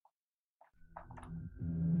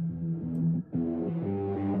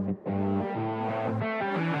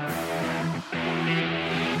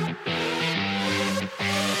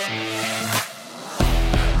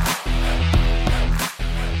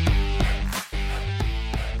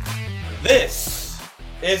This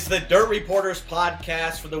is the Dirt Reporters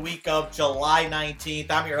podcast for the week of July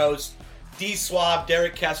 19th. I'm your host, D Swab,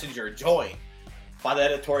 Derek Kessinger, joined by the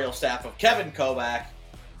editorial staff of Kevin Kovac,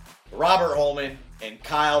 Robert Holman, and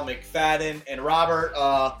Kyle McFadden. And Robert,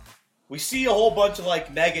 we see a whole bunch of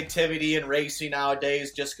negativity in racing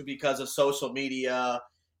nowadays just because of social media,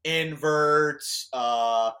 inverts,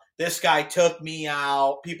 this guy took me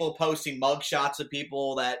out, people posting mugshots of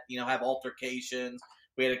people that, have altercations.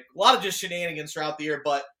 We had a lot of just shenanigans throughout the year,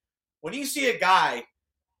 but when you see a guy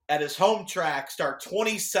at his home track start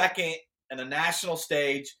 22nd in a national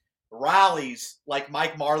stage, rallies like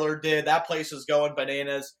Mike Marlar did, that place is going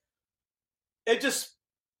bananas. It just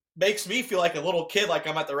makes me feel like a little kid, like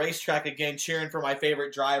I'm at the racetrack again, cheering for my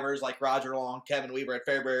favorite drivers like Roger Long, Kevin Weaver at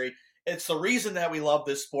Fairbury. It's the reason that we love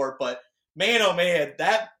this sport, but man, oh man,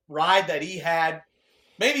 that ride that he had,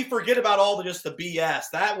 maybe forget about all the BS.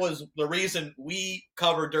 That was the reason we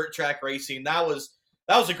cover dirt track racing. That was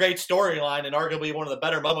a great storyline and arguably one of the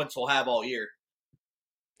better moments we'll have all year.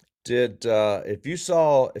 If you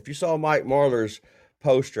saw Mike Marlar's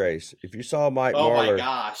post race, if you saw Mike Marlar, my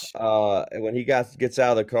gosh, when he gets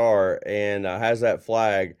out of the car and has that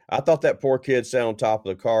flag, I thought that poor kid sat on top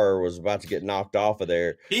of the car was about to get knocked off of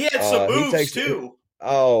there. He had some moves too.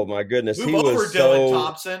 Oh my goodness, he was Dylan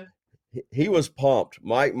Thompson. He was pumped.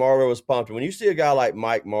 Mike Marlar was pumped. When you see a guy like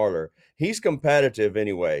Mike Marlar, he's competitive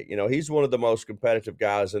anyway. He's one of the most competitive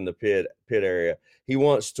guys in the pit area. He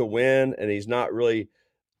wants to win, and he's not really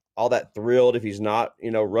all that thrilled if he's not,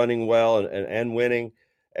 running well and winning.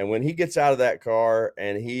 And when he gets out of that car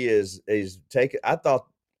and he's taking,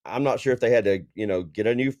 I'm not sure if they had to, get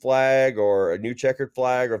a new flag or a new checkered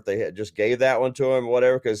flag, or if they had just gave that one to him or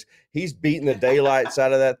whatever, because he's beating the daylights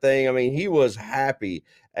out of that thing. I mean, he was happy.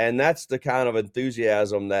 And that's the kind of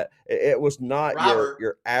enthusiasm that it was not Robert,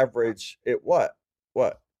 your average. What?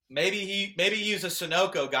 Maybe he used a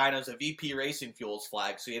Sunoco guy and it was a VP Racing Fuels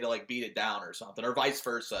flag, so he had to beat it down or something, or vice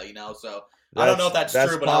versa, So I don't know if that's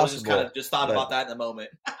true, but possible. I was just kind of thought about that in the moment.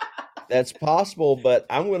 That's possible, but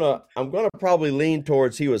I'm gonna probably lean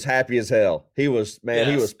towards he was happy as hell. He was, man,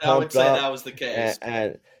 he was pumped I would say up. that was the case.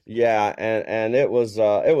 And it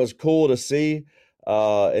was cool to see.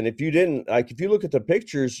 And if you look at the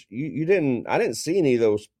pictures, I didn't see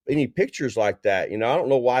any pictures like that. I don't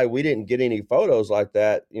know why we didn't get any photos like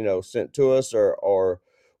that, sent to us or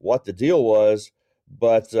what the deal was.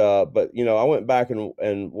 But I went back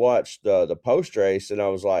and watched the post race, and I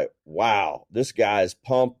was like, wow, this guy's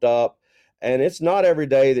pumped up. And it's not every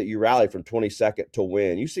day that you rally from 22nd to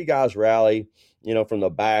win. You see guys rally, from the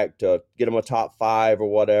back to get them a top 5 or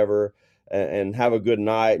whatever, and have a good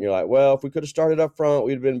night. And you're like, well, if we could have started up front,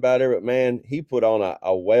 we'd have been better. But man, he put on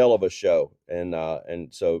a whale of a show. And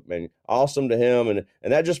so, man, awesome to him. And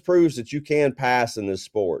that just proves that you can pass in this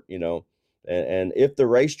sport, And if the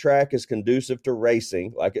racetrack is conducive to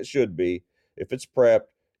racing, like it should be, if it's prepped,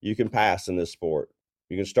 you can pass in this sport.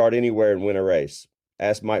 You can start anywhere and win a race.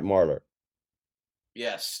 Ask Mike Marlar.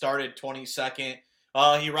 Yes, started 22nd.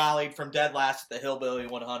 He rallied from dead last at the Hillbilly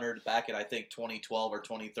 100 back in, I think, 2012 or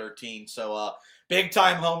 2013. So,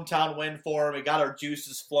 big-time hometown win for him. We got our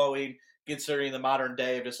juices flowing, considering the modern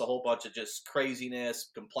day of just a whole bunch of just craziness,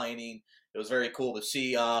 complaining. It was very cool to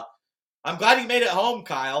see. I'm glad he made it home,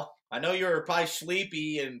 Kyle. I know you were probably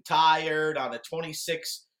sleepy and tired on a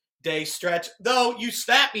 26-day stretch, though you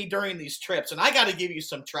snapped me during these trips, and I got to give you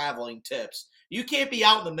some traveling tips. You can't be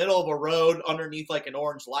out in the middle of a road underneath an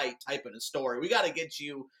orange light typing a story. We got to get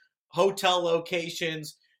you hotel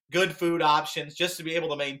locations, good food options just to be able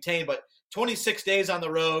to maintain. But 26 days on the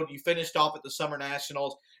road, you finished off at the Summer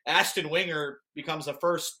Nationals. Ashton Winger becomes the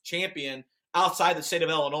first champion outside the state of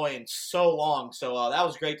Illinois in so long. So that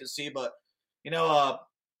was great to see. But,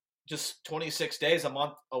 just 26 days, a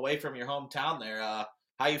month away from your hometown there.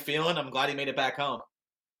 How you feeling? I'm glad you made it back home.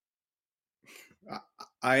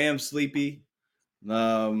 I am sleepy.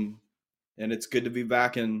 And it's good to be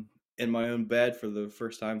back in my own bed for the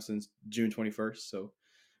first time since June 21st. So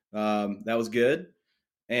that was good.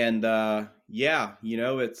 And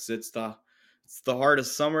it's the heart of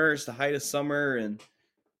summer, it's the height of summer, and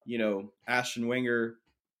Ashton Winger,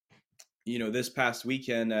 this past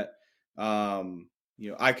weekend at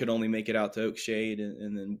I could only make it out to Oakshade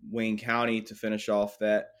and then Wayne County to finish off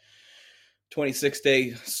that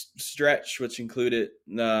 26-day stretch, which included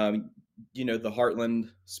the Heartland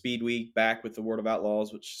Speed Week back with the World of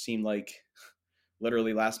Outlaws, which seemed like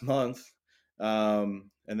literally last month, and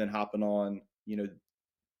then hopping on the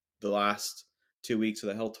last 2 weeks of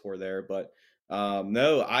the Hell Tour there. But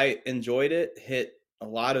no, I enjoyed it. Hit a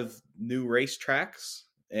lot of new racetracks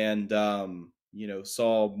and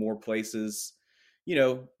saw more places.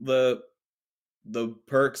 The the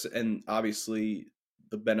perks and obviously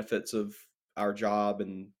the benefits of our job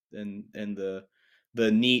and the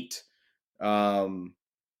neat um,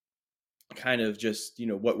 kind of just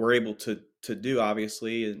what we're able to do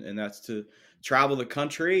obviously, and that's to travel the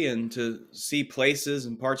country and to see places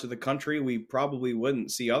and parts of the country we probably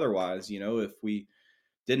wouldn't see otherwise, if we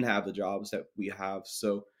didn't have the jobs that we have.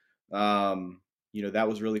 So that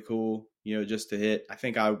was really cool, just to hit. I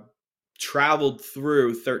think I traveled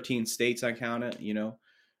through 13 states, I count it,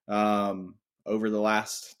 over the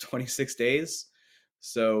last 26 days.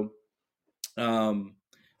 So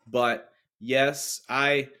but yes,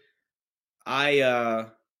 I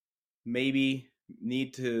maybe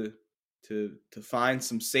need to find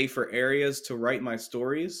some safer areas to write my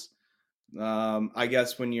stories. I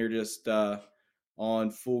guess when you're just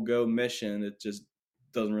on full go mission, it just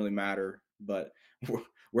doesn't really matter. But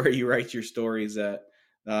where you write your stories at.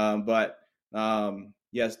 But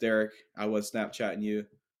yes, Derek, I was Snapchatting you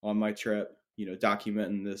on my trip.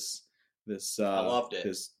 Documenting this I loved it.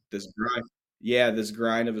 this grind. Yeah, this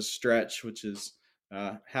grind of a stretch, which is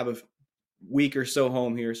have a week or so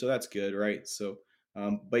home here, so that's good, right? So,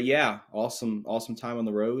 but yeah, awesome time on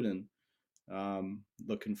the road, and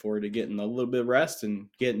looking forward to getting a little bit of rest and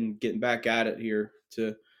getting back at it here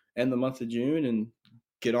to end the month of June and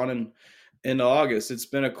get on into August. It's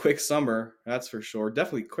been a quick summer, that's for sure.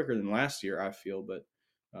 Definitely quicker than last year, I feel, but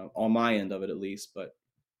on my end of it at least. But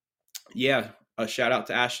yeah, a shout out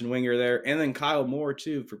to Ashton Winger there, and then Kyle Moore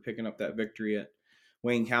too for picking up that victory at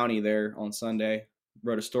Wayne County there on Sunday.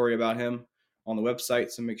 Wrote a story about him on the website,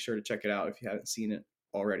 so make sure to check it out if you haven't seen it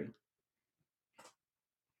already.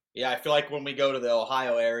 Yeah, I feel like when we go to the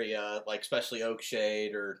Ohio area, like especially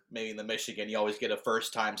Oakshade or maybe in the Michigan, you always get a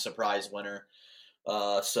first-time surprise winner.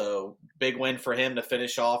 So big win for him to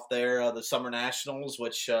finish off there the Summer Nationals,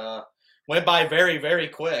 which went by very, very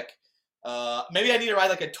quick. Maybe I need to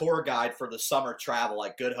write like a tour guide for the summer travel,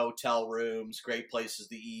 like good hotel rooms, great places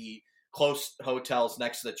to eat, close hotels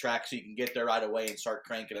next to the track so you can get there right away and start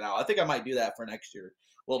cranking it out. I think I might do that for next year.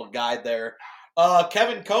 A little guide there.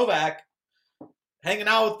 Kevin Kovac hanging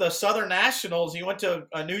out with the Southern Nationals. He went to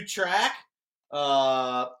a new track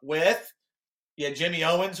with Jimmy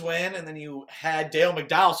Owens win, and then you had Dale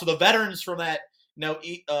McDowell. So the veterans from that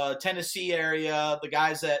Tennessee area, the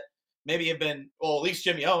guys that maybe have been, well, at least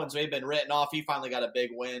Jimmy Owens may have been written off. He finally got a big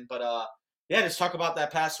win. But just talk about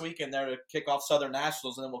that past weekend there to kick off Southern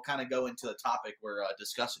Nationals, and then we'll kind of go into the topic we're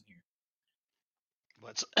discussing here.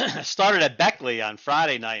 Well, it started at Beckley on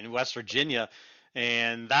Friday night in West Virginia.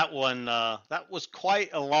 And that one, that was quite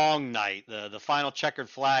a long night. The final checkered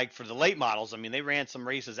flag for the late models. I mean, they ran some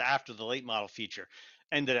races after the late model feature,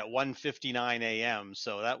 ended at 1:59 a.m.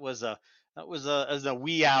 So that was a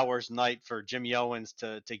wee hours night for Jimmy Owens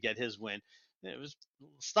to get his win. It was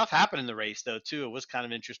stuff happened in the race though too. It was kind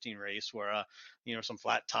of an interesting race where some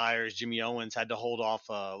flat tires. Jimmy Owens had to hold off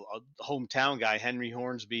a hometown guy, Henry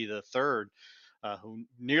Hornsby the third. Who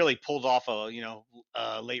nearly pulled off a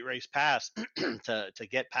late race pass to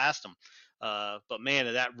get past him. But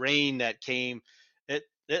man, that rain that came, it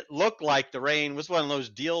looked like the rain was one of those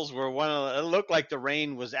deals where it looked like the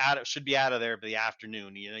rain was should be out of there by the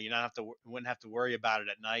afternoon. You wouldn't have to worry about it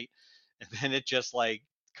at night. And then it just like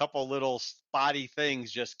a couple little spotty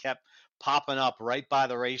things just kept popping up right by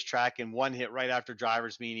the racetrack, and one hit right after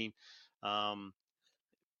driver's meeting.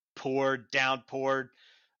 Downpoured.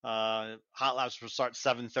 Hot laps will start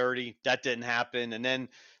 7:30. That didn't happen, and then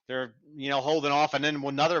they're holding off, and then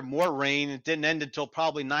more rain. It didn't end until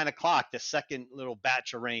probably 9 o'clock. The second little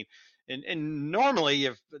batch of rain, and normally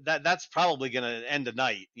if that's probably going to end the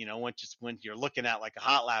night. When you're looking at like a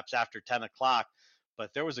hot laps after 10 o'clock.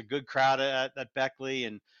 But there was a good crowd at Beckley,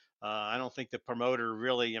 and I don't think the promoter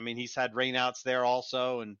really. I mean, he's had rainouts there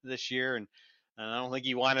also, and this year, and I don't think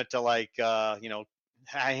he wanted to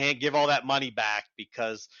I give all that money back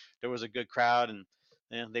because there was a good crowd,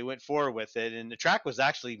 and they went forward with it. And the track was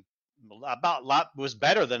actually was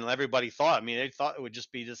better than everybody thought. I mean, they thought it would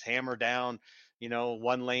just be this hammer down,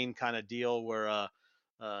 one lane kind of deal where,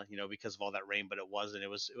 because of all that rain, but it wasn't. It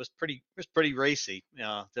was pretty racy.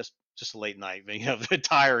 Just a late night,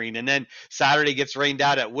 tiring. And then Saturday gets rained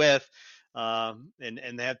out at Wythe, and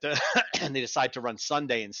they have to, and they decide to run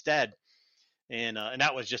Sunday instead. And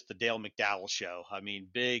that was just the Dale McDowell show. I mean,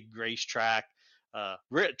 big racetrack.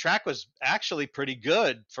 Track was actually pretty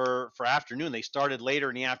good for afternoon. They started later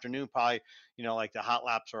in the afternoon, probably, like the hot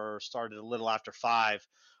laps started a little after 5.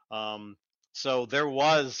 So there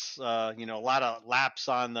was, a lot of laps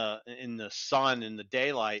in the sun in the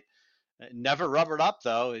daylight. Never rubbered up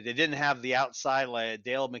though. They didn't have the outside. Like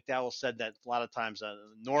Dale McDowell said that a lot of times,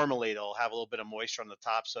 normally they'll have a little bit of moisture on the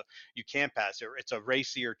top, so you can't pass it. It's a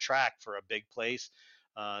racier track for a big place.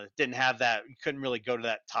 Didn't have that. You couldn't really go to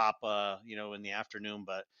that top, in the afternoon.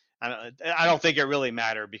 But I don't think it really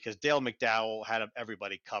mattered because Dale McDowell had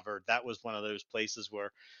everybody covered. That was one of those places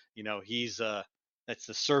where, he's that's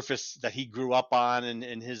the surface that he grew up on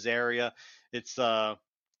in his area. It's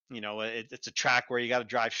it's a track where you got to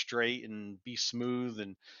drive straight and be smooth,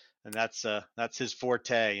 and that's his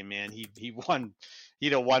forte. And man, he'd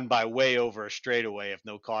have won by way over a straightaway if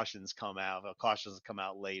no cautions come out. Cautions come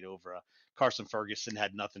out late over a Carson Ferguson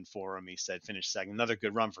had nothing for him. He said finished second. Another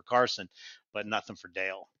good run for Carson, but nothing for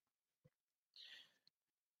Dale.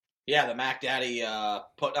 Yeah, the Mac Daddy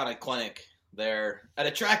put on a clinic there at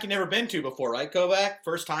a track you've never been to before, right, Kovac?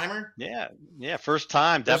 First timer? Yeah, first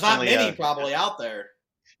time. There's Definitely, not many probably out there.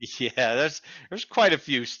 Yeah, there's quite a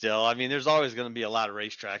few still. I mean, there's always going to be a lot of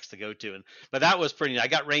racetracks to go to, but that was pretty neat. I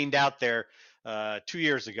got rained out there 2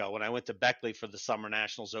 years ago when I went to Beckley for the Summer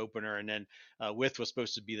Nationals opener, and then With was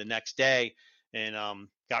supposed to be the next day, and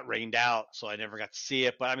got rained out, so I never got to see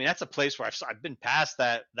it. But I mean, that's a place where I've been past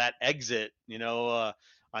that exit,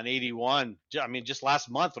 on 81. I mean, just last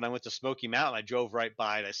month when I went to Smoky Mountain, I drove right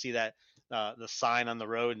by it. I see that the sign on the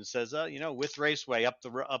road and says, With Raceway up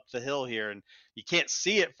the hill here, and you can't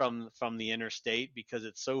see it from the interstate because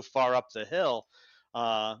it's so far up the hill.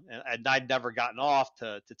 And I'd never gotten off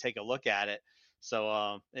to take a look at it.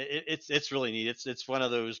 So it's really neat. It's one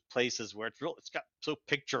of those places where it's got so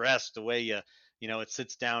picturesque the way it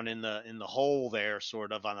sits down in the hole there,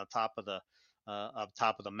 sort of on the top of the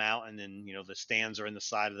mountain, and the stands are in the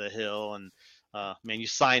side of the hill, and man, you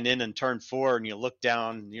sign in and turn 4 and you look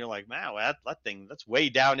down and you're like, wow, that thing, that's way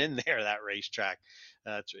down in there, that racetrack.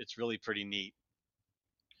 It's really pretty neat.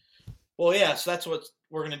 Well, yeah, so that's what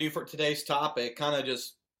we're going to do for today's topic, kind of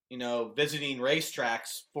just, visiting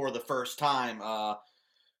racetracks for the first time.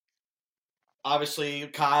 Obviously,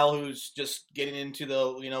 Kyle, who's just getting into the,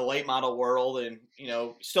 late model world and,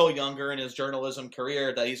 still younger in his journalism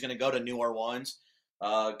career, that he's going to go to newer ones.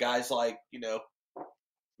 Guys like,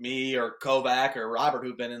 me or Kovac or Robert,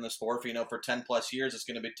 who've been in the sport for 10 plus years, it's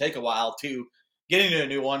going to take a while to get into a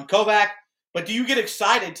new one. Kovac, but do you get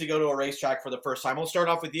excited to go to a racetrack for the first time? We'll start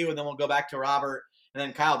off with you, and then we'll go back to Robert, and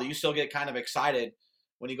then Kyle. Do you still get kind of excited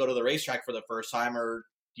when you go to the racetrack for the first time, or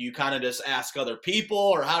do you kind of just ask other people,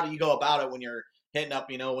 or how do you go about it when you're hitting up,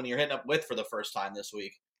 With for the first time this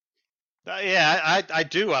week? Yeah, I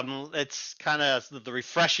do. It's kind of the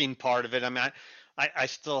refreshing part of it. I mean, I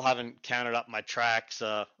still haven't counted up my tracks.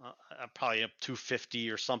 I'm probably up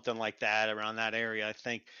 250 or something like that, around that area, I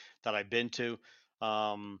think, that I've been to.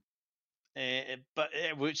 So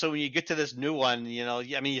when you get to this new one,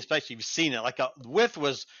 I mean, especially if you've seen it, like With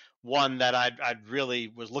was one that I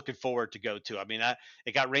really was looking forward to go to. I mean,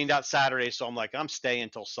 it got rained out Saturday, so I'm like, I'm staying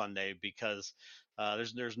until Sunday because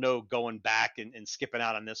there's no going back and skipping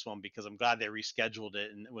out on this one, because I'm glad they rescheduled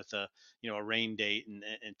it and with a rain date and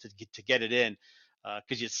to get it in,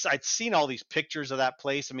 because I'd seen all these pictures of that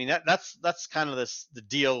place. I mean, that's kind of the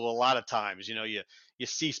deal a lot of times. You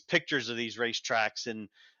see pictures of these racetracks, and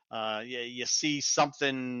you see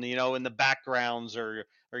something in the backgrounds, or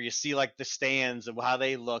you see like the stands and how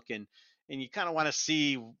they look, and you kind of want to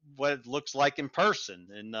see what it looks like in person.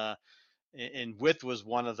 And With was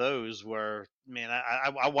one of those where, man,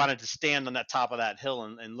 I wanted to stand on that top of that hill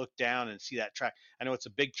and look down and see that track. I know it's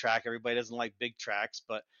a big track. Everybody doesn't like big tracks,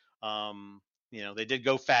 but they did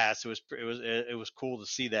go fast. It was cool to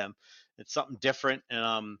see them. It's something different,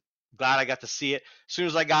 and glad I got to see it. As soon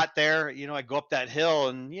as I got there, I go up that hill,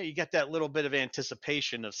 and you get that little bit of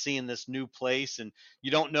anticipation of seeing this new place, and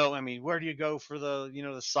you don't know. I mean, where do you go for the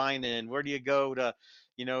the sign in? Where do you go to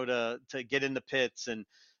to get in the pits? And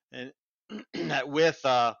that With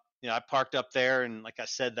I parked up there, and like I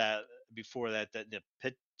said that before, that the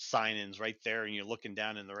pit sign-ins right there, and you're looking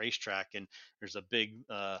down in the racetrack, and there's a big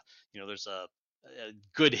there's a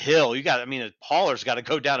good hill. A hauler's got to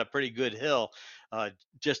go down a pretty good hill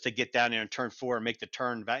just to get down there and turn 4 and make the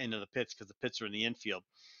turn back into the pits, because the pits are in the infield.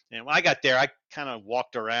 And when I got there, I kind of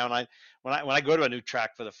walked around. When I go to a new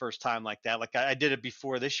track for the first time like that, like I did it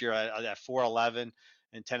before this year at 411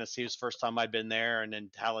 in Tennessee. It was the first time I'd been there, and then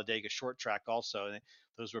Talladega short track also. And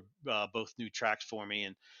those were both new tracks for me.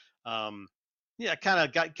 And kind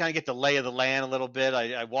of get the lay of the land a little bit.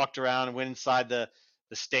 I walked around and went inside the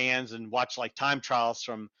stands and watched like time trials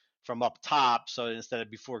from up top. So instead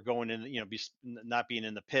of before going in, not being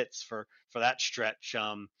in the pits for that stretch,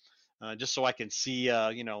 just so I can see,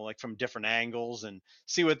 like from different angles and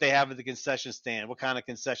see what they have at the concession stand, what kind of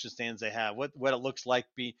concession stands they have, what it looks like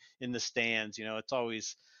be in the stands. It's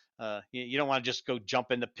always you don't want to just go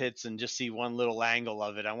jump in the pits and just see one little angle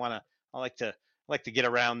of it. I like to get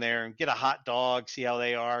around there and get a hot dog, see how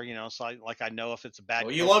they are. So I know if it's a bad.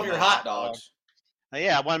 Well, you love your hot dogs.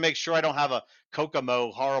 Yeah, I want to make sure I don't have a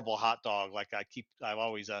Kokomo horrible hot dog like I've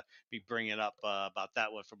always be bringing up about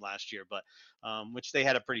that one from last year, but which they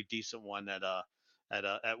had a pretty decent one at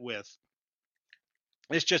With.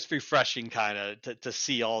 It's just refreshing kind of to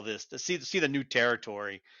see all this, to see the new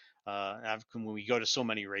territory when we go to so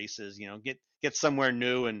many races, get somewhere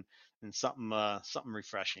new and something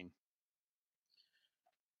refreshing.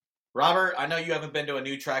 Robert, I know you haven't been to a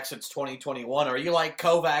new track since 2021. Are you like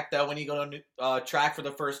Kovac, though, when you go to a new track for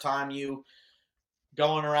the first time, you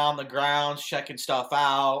going around the grounds, checking stuff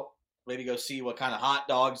out, maybe go see what kind of hot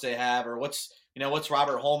dogs they have, or what's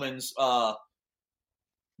Robert Holman's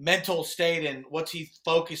mental state and what's he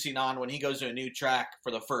focusing on when he goes to a new track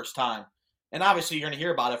for the first time? And obviously you're going to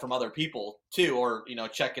hear about it from other people too, or,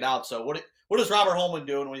 check it out. So what is Robert Holman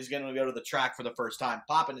doing when he's going to go to the track for the first time,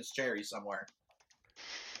 popping his cherry somewhere?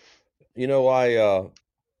 I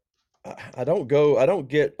don't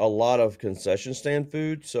get a lot of concession stand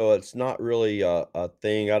food, so it's not really a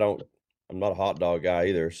thing. I'm not a hot dog guy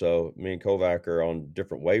either, so me and Kovac are on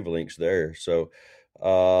different wavelengths there. So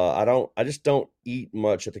I just don't eat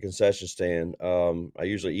much at the concession stand. I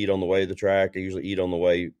usually eat on the way to the track. I usually eat on the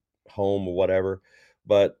way home or whatever.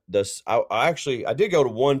 But I did go to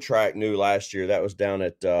one track new last year. That was down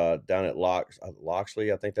at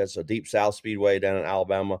Loxley. I think that's a Deep South Speedway down in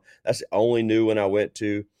Alabama. That's the only new one I went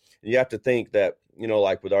to. And you have to think that,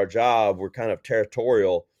 like with our job, we're kind of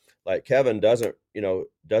territorial. Like Kevin doesn't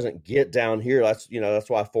get down here. That's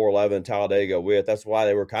why 411 Talladega With. That's why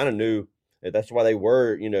they were kind of new. That's why they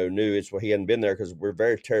were, new. It's why he hadn't been there, because we're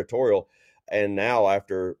very territorial. And now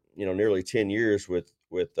after, nearly 10 years with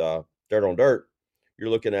Dirt on Dirt, you're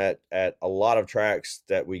looking at a lot of tracks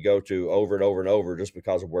that we go to over and over and over just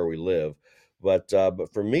because of where we live. But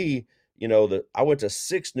for me, I went to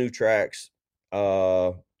 6 new tracks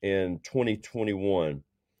in 2021,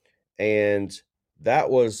 and that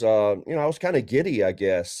was I was kind of giddy, I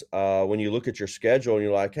guess, when you look at your schedule and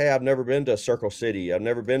you're like, hey, I've never been to Circle City, I've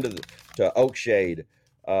never been to Oakshade,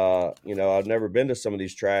 I've never been to some of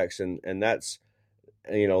these tracks, and that's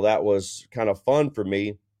that was kind of fun for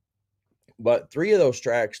me. But 3 of those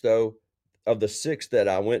tracks, though, of the 6 that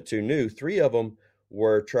I went to new, 3 of them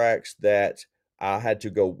were tracks that I had to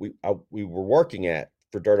go. We were working at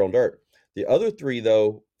for Dirt on Dirt. The other 3,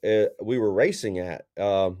 though, we were racing at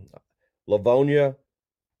Livonia,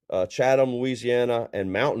 Chatham, Louisiana,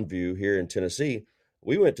 and Mountain View here in Tennessee.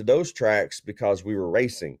 We went to those tracks because we were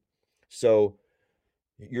racing. So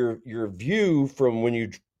your view from when you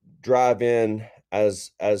drive in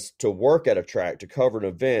as to work at a track to cover an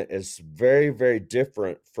event is very, very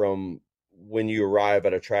different from when you arrive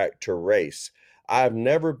at a track to race. I've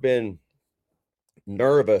never been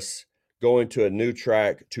nervous going to a new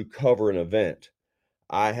track to cover an event.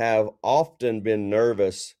 I have often been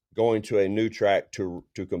nervous going to a new track to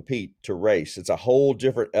compete, to race. It's a whole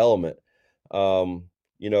different element.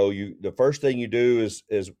 The first thing you do is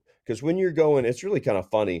because when you're going, it's really kind of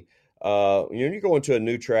funny. When you're going to a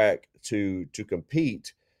new track to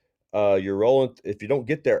compete, you're rolling. If you don't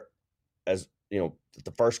get there as the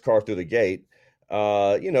first car through the gate,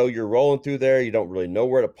 you're rolling through there. You don't really know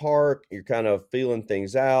where to park. You're kind of feeling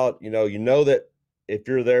things out. You know that if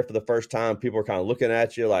you're there for the first time, people are kind of looking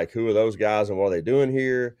at you like, who are those guys and what are they doing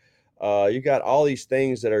here? You got all these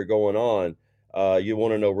things that are going on. You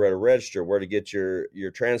want to know where to register, where to get your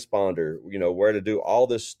transponder, where to do all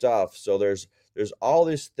this stuff. So there's all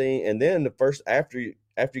this thing. And then after you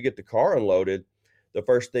get the car unloaded, the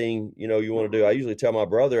first thing, you want to do, I usually tell my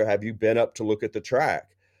brother, have you been up to look at the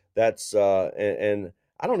track? That's, and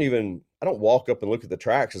I don't walk up and look at the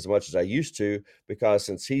tracks as much as I used to, because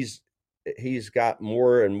since he's got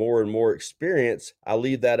more and more and more experience, I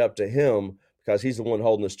leave that up to him, because he's the one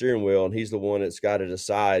holding the steering wheel and he's the one that's got to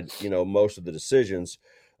decide, most of the decisions,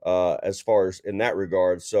 as far as in that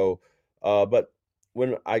regard. So, but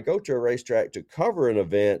when I go to a racetrack to cover an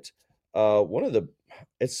event,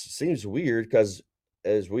 it seems weird because,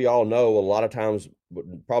 as we all know, a lot of times,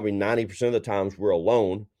 probably 90% of the times, we're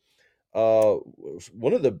alone.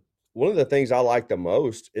 One of the things I like the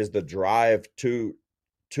most is the drive to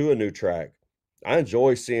a new track. I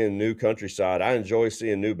enjoy seeing new countryside. I enjoy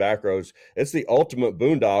seeing new back roads. It's the ultimate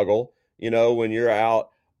boondoggle, when you're out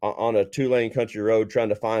on a 2-lane country road trying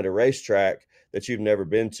to find a racetrack that you've never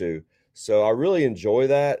been to. So I really enjoy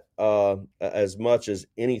that as much as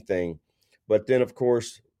anything. But then, of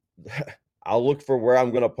course, I'll look for where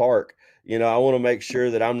I'm going to park. I want to make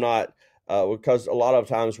sure that I'm not, because a lot of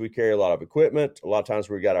times we carry a lot of equipment. A lot of times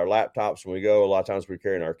we got our laptops when we go. A lot of times we're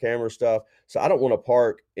carrying our camera stuff. So I don't want to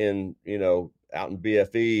park out in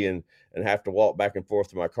BFE and have to walk back and forth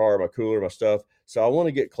to my car, my cooler, my stuff. So I want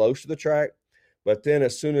to get close to the track. But then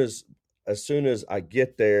as soon as I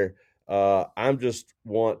get there, I'm just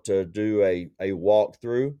want to do a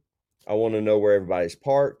walkthrough. I want to know where everybody's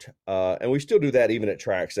parked, and we still do that even at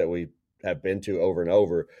tracks that we have been to over and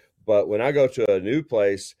over. But when I go to a new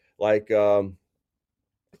place, like I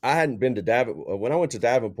hadn't been to when I went to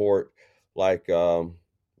Davenport, like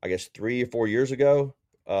I guess 3 or 4 years ago.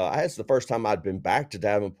 It's the first time I'd been back to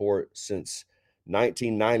Davenport since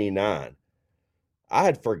 1999. I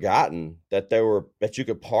had forgotten that you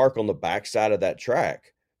could park on the backside of that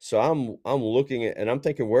track. So I'm looking at and I'm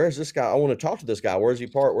thinking, where's this guy? I want to talk to this guy. Where's he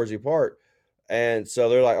parked? Where's he parked? And so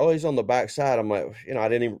they're like, oh, he's on the backside. I'm like,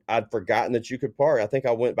 I'd forgotten that you could park. I think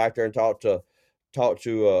I went back there and talked to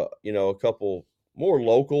a couple more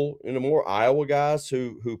local, more Iowa guys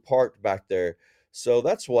who parked back there. So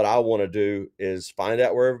that's what I want to do is find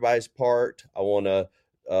out where everybody's parked. I want to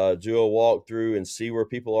do a walkthrough and see where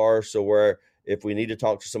people are. So where if we need to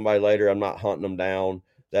talk to somebody later, I'm not hunting them down,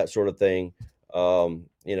 that sort of thing.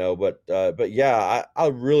 But yeah, I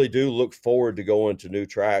really do look forward to going to new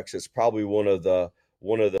tracks. It's probably one of the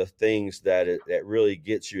things that really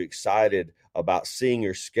gets you excited about seeing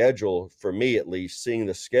your schedule. For me, at least, seeing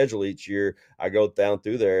the schedule each year, I go down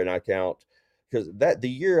through there and I count because the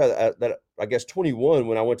year that I guess 21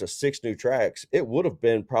 when I went to 6 new tracks, it would have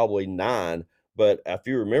been probably 9. But if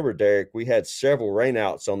you remember, Derek, we had several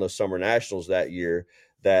rainouts on the Summer Nationals that year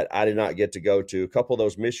that I did not get to go to. A couple of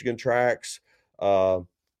those Michigan tracks, some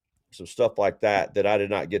stuff like that I did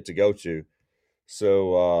not get to go to.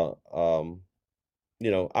 So,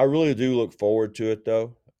 I really do look forward to it,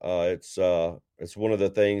 though. It's one of the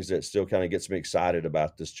things that still kind of gets me excited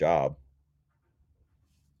about this job.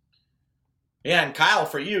 Yeah, and Kyle,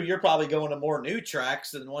 for you, you're probably going to more new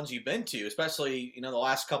tracks than the ones you've been to, especially the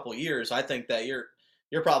last couple of years. I think that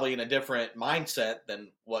you're probably in a different mindset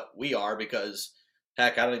than what we are because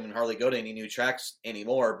heck, I don't even hardly go to any new tracks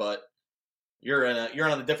anymore. But you're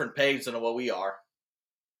on a different page than what we are.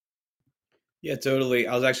 Yeah, totally.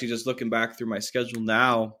 I was actually just looking back through my schedule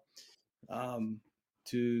now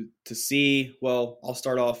to see. Well, I'll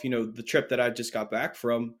start off. The trip that I just got back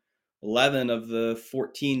from. 11 of the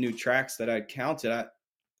 14 new tracks that I'd counted,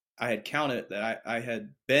 I had counted that I had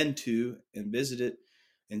been to and visited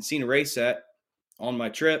and seen a race at on my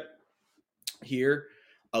trip here.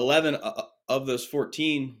 11 of those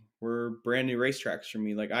 14 were brand new racetracks for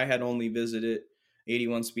me. Like I had only visited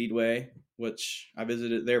 81 Speedway, which I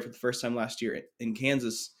visited there for the first time last year in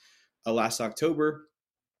Kansas last October.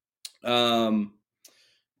 Been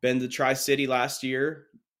to Tri-City last year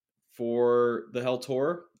for the Hell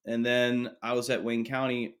Tour. And then I was at Wayne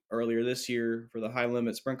County earlier this year for the High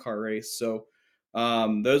Limit Sprint Car race. So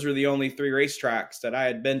those were the only 3 racetracks that I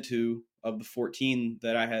had been to of the 14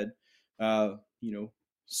 that I had,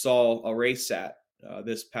 saw a race at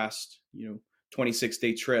this past,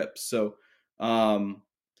 26-day trip. So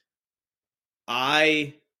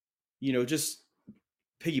I, just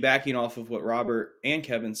piggybacking off of what Robert and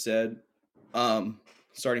Kevin said,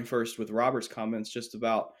 starting first with Robert's comments just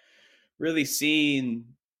about really seeing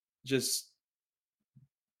just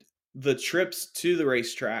the trips to the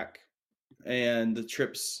racetrack and the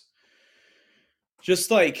trips,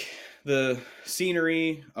 just like the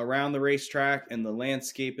scenery around the racetrack and the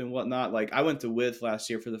landscape and whatnot. Like I went to Wythe last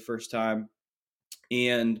year for the first time,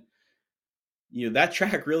 and that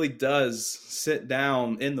track really does sit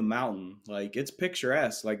down in the mountain. Like it's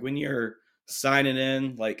picturesque. Like when you're signing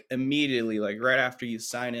in, like immediately, like right after you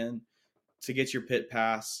sign in to get your pit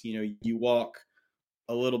pass, you walk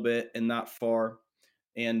a little bit and not far,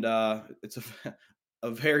 and it's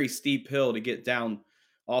a very steep hill to get down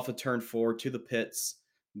off of turn 4 to the pits.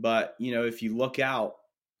 But if you look out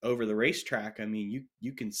over the racetrack, I mean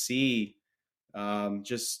you can see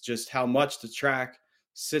just how much the track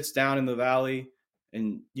sits down in the valley,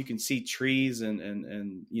 and you can see trees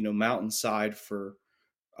and mountainside for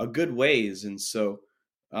a good ways. And so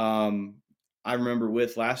I remember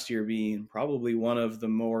with last year being probably one of the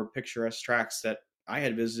more picturesque tracks that I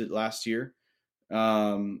had visited last year.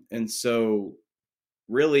 And so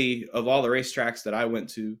really of all the racetracks that I went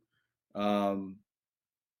to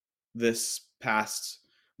this past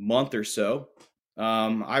month or so,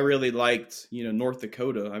 I really liked, North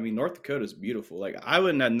Dakota. I mean, North Dakota is beautiful. Like I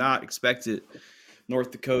wouldn't have not expected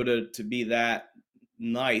North Dakota to be that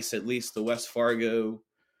nice, at least the West Fargo,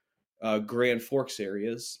 Grand Forks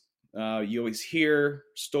areas. You always hear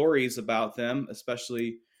stories about them,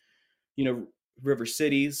 especially, River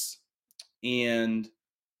Cities and,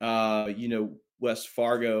 West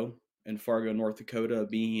Fargo and Fargo, North Dakota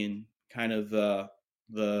being kind of the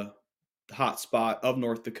hot spot of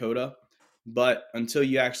North Dakota. But until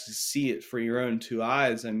you actually see it for your own two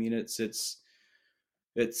eyes, I mean, it's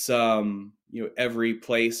every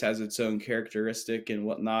place has its own characteristic and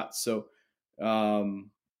whatnot. So,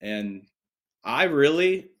 and I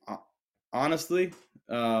really, honestly,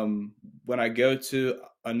 when I go to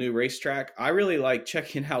a new racetrack, I really like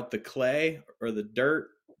checking out the clay or the dirt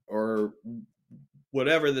or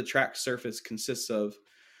whatever the track surface consists of.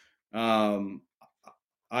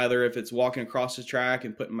 Either if it's walking across the track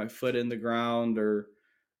and putting my foot in the ground, or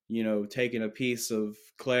taking a piece of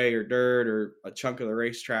clay or dirt or a chunk of the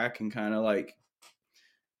racetrack and kind of like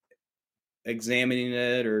examining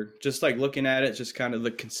it, or just like looking at it, just kind of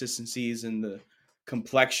the consistencies and the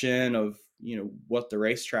complexion of what the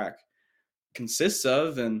racetrack consists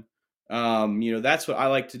of. And that's what I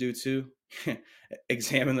like to do too.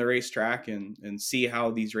 Examine the racetrack and see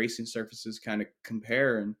how these racing surfaces kind of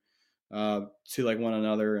compare and to like one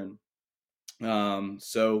another. And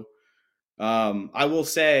so I will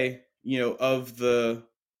say, of the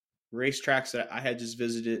racetracks that I had just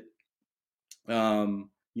visited,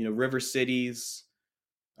 River Cities,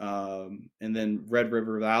 and then Red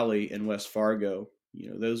River Valley in West Fargo,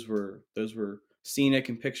 those were scenic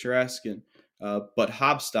and picturesque. And but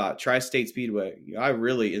Hobstadt Tri-State Speedway, I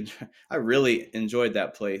really enjoyed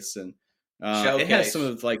that place. And it has some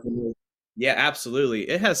of like, yeah, absolutely,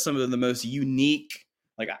 it has some of the most unique,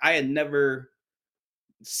 like I had never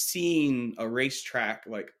seen a racetrack,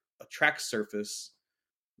 like a track surface,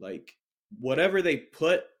 like whatever they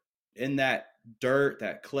put in that dirt,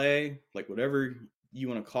 that clay, like whatever you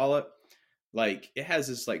want to call it, like it has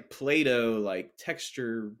this like Play-Doh like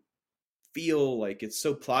texture feel, like it's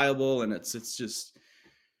so pliable, and it's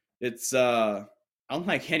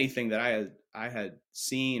unlike anything that I had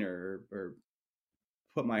seen or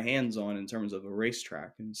put my hands on in terms of a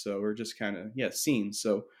racetrack. And so we're just kind of seen.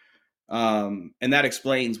 So and that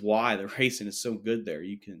explains why the racing is so good there.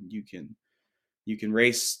 You can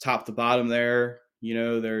race top to bottom there.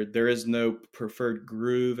 There is no preferred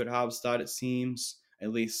groove at Hobstadt, it seems,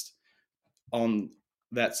 at least on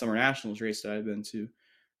that Summer Nationals race that I've been to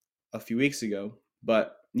a few weeks ago.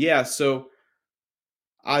 But yeah, so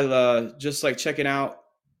I just like checking out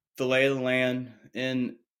the lay of the land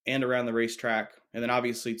in and around the racetrack. And then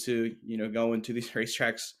obviously too, going to these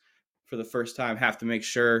racetracks for the first time, have to make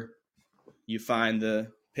sure you find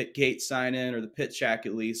the pit gate sign in, or the pit shack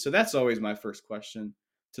at least. So that's always my first question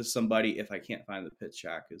to somebody if I can't find the pit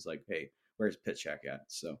shack, is like, hey, where's pit shack at?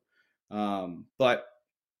 So but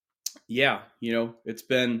yeah, it's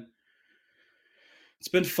been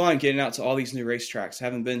fun getting out to all these new racetracks.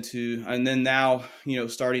 Haven't been to, and then now,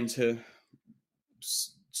 starting to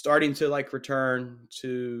like return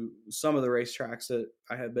to some of the racetracks that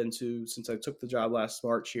I had been to since I took the job last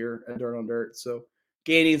March here at Dirt on Dirt. So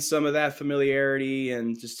gaining some of that familiarity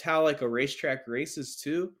and just how like a racetrack races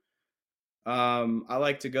too. I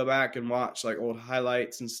like to go back and watch like old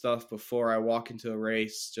highlights and stuff before I walk into a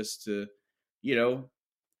race, just to, to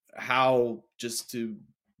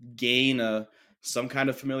gain some kind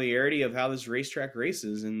of familiarity of how this racetrack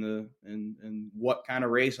races and what kind of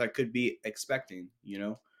race I could be expecting,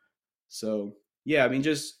 So yeah, I mean,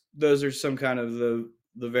 just those are some kind of the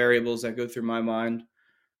variables that go through my mind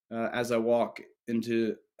as I walk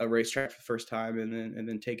into a racetrack for the first time, and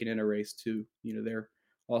then taking in a race too, there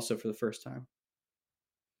also for the first time.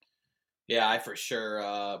 Yeah, I for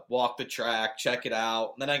sure walk the track, check it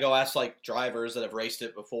out. And then I go ask like drivers that have raced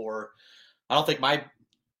it before. I don't think my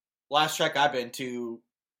last track I've been to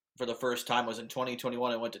for the first time was in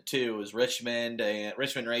 2021. I went to two. It was Richmond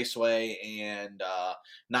Raceway and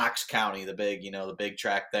Knox County, the big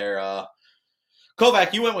track there.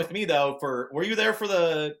 Kovac, you went with me though. Were you there for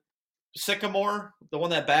the Sycamore, the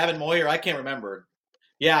one that Babb and Moyer? I can't remember.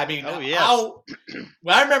 Yeah, I mean,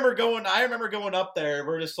 I remember going up there.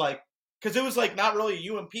 We're just like, because it was like not really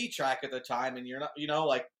a UMP track at the time, and you're not,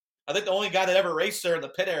 like, I think the only guy that ever raced there in the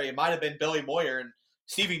pit area might have been Billy Moyer, and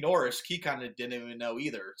Stevie Norris, he kind of didn't even know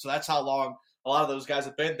either. So that's how long a lot of those guys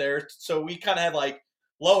have been there. So we kind of had like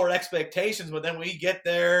lower expectations, but then we get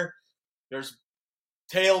there, there's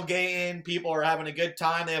tailgating, people are having a good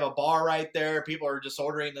time. They have a bar right there. People are just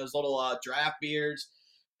ordering those little draft beers.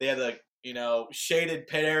 They have the shaded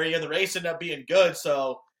pit area. The race ended up being good.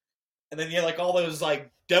 So, and then you had like all those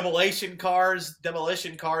like demolition cars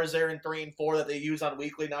there in 3 and 4 that they use on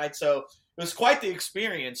weekly nights. So it was quite the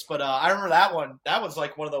experience. But I remember that one. That was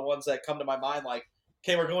like one of the ones that come to my mind. Like,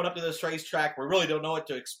 okay, we're going up to this racetrack. We really don't know what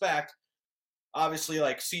to expect. Obviously,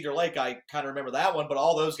 like Cedar Lake, I kind of remember that one, but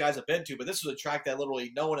all those guys have been to. But this was a track that literally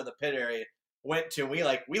no one in the pit area went to. We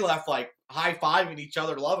left like high fiving each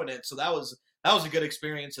other, loving it. So that was a good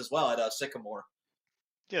experience as well at Sycamore.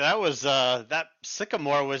 Yeah, that was that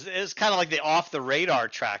Sycamore is kind of like the off the radar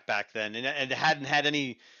track back then, and it hadn't had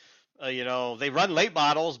any. They run late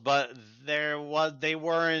models, but they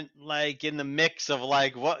weren't like in the mix of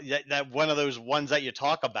like what that one of those ones that you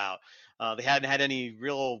talk about. They hadn't had any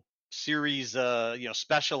real series,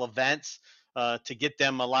 special events to get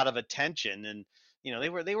them a lot of attention, and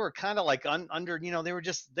they were kind of like under, they were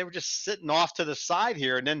just sitting off to the side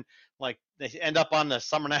here, and then like they end up on the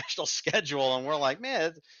Summer National schedule, and we're like,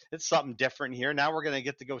 man, it's something different here. Now we're gonna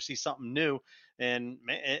get to go see something new, and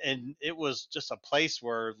it was just a place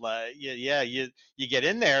where like you get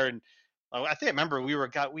in there and. I think I remember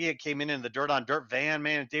we came in the Dirt on Dirt van,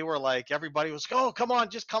 man. They were like, everybody was, oh, come on,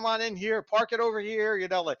 just come on in here, park it over here.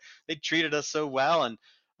 Like they treated us so well, and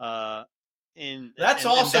that's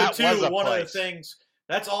also that too one of the things.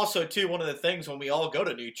 That's also too one of the things when we all go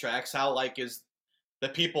to new tracks. How like is the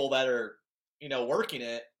people that are working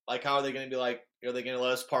it, like how are they going to be like? Are they going to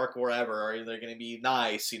let us park wherever? Or are they going to be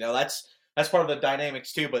nice? That's part of the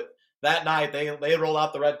dynamics too. But that night they rolled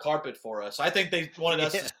out the red carpet for us. I think they wanted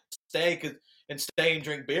us to stay and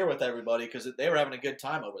drink beer with everybody because they were having a good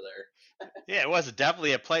time over there. Yeah, it was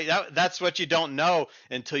definitely a place. That's what you don't know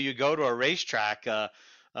until you go to a racetrack.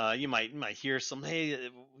 You might hear some, hey,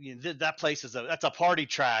 that place that's a party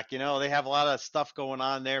track. They have a lot of stuff going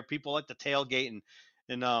on there. People like to tailgate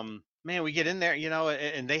and man, we get in there,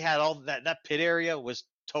 and they had all that pit area was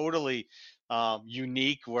totally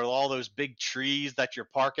unique, where all those big trees that you're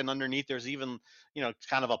parking underneath. There's even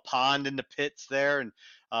kind of a pond in the pits there, and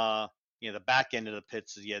the back end of the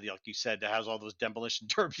pits, like you said, that has all those demolition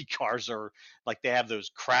derby cars, or like they have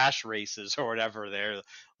those crash races or whatever there,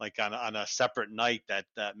 like on a separate night that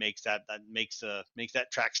makes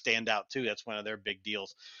that track stand out too. That's one of their big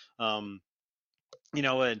deals. And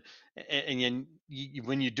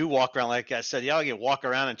when you do walk around, like I said, you walk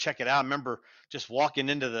around and check it out. I remember just walking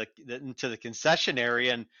into the concession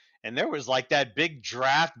area, and there was like that big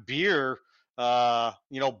draft beer bar.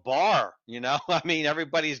 I mean,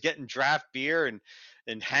 everybody's getting draft beer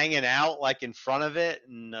and hanging out like in front of it,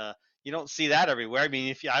 and you don't see that everywhere. I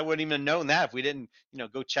mean, I wouldn't even have known that if we didn't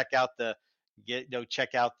go check out the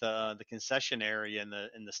concession area and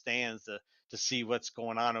the stands to see what's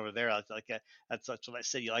going on over there. That's what I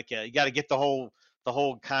said. You got to get the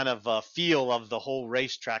whole kind of feel of the whole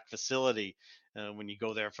racetrack facility when you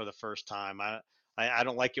go there for the first time. I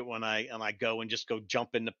don't like it when I go and just go jump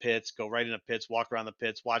in the pits, go right in the pits, walk around the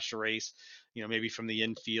pits, watch the race, maybe from the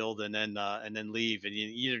infield, and then leave, and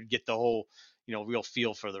you get the whole real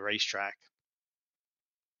feel for the racetrack.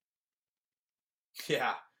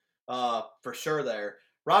 Yeah, for sure. There,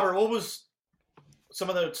 Robert, what was some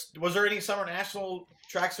of those? Was there any Summer National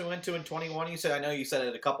tracks we went to in 21? You said, I know you said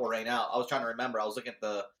it a couple rain out. I was trying to remember. I was looking at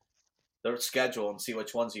the schedule and see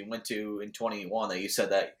which ones you went to in 21 that you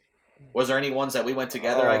said that. Was there any ones that we went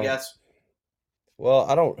together, I guess? Well,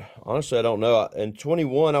 I don't know. In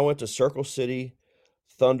 21, I went to Circle City,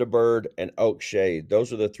 Thunderbird, and Oak Shade.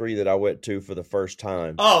 Those are the three that I went to for the first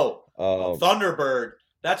time. Oh, Thunderbird.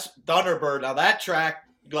 That's Thunderbird. Now that track,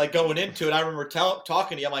 like going into it, I remember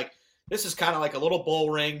talking to you. I'm like, this is kind of like a little bull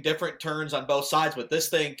ring, different turns on both sides, but this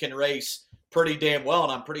thing can race pretty damn well.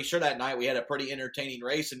 And I'm pretty sure that night we had a pretty entertaining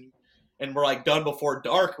race, and we're like done before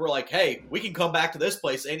dark. We're like, hey, we can come back to this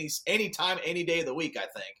place any time, any day of the week, I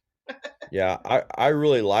think. Yeah, I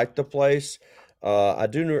really liked the place. I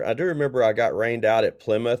do remember I got rained out at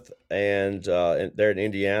Plymouth and there in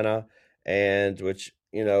Indiana, and which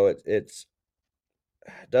it's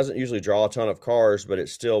doesn't usually draw a ton of cars, but it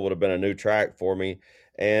still would have been a new track for me.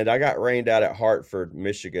 And I got rained out at Hartford,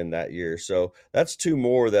 Michigan that year. So that's two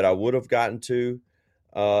more that I would have gotten to.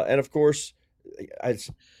 And of course,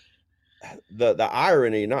 the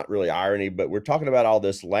irony, not really irony, but we're talking about all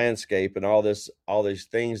this landscape and all these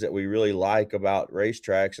things that we really like about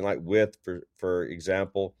racetracks, and like width, for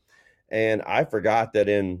example. And I forgot that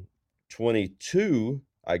in 22,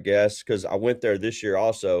 I guess, because I went there this year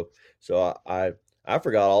also. So I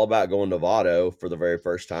forgot all about going to Vado for the very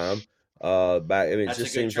first time. It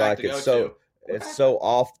just seems like it's so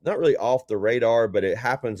off, not really off the radar, but it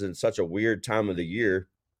happens in such a weird time of the year,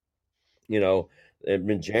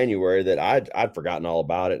 in January, that I'd forgotten all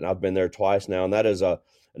about it. And I've been there twice now, and that is an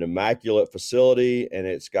immaculate facility. And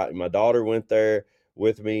it's got, my daughter went there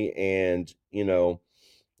with me, and,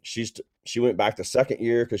 she's she went back the second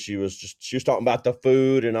year because she was talking about the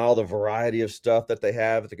food and all the variety of stuff that they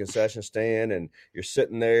have at the concession stand. And you're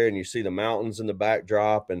sitting there and you see the mountains in the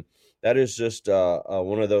backdrop. And that is just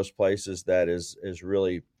one of those places that is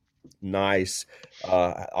really nice.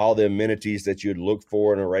 All the amenities that you'd look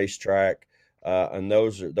for in a racetrack. And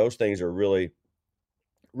those things are really,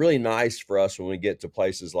 really nice for us when we get to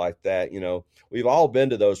places like that. We've all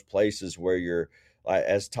been to those places where you're like,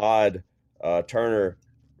 as Todd Turner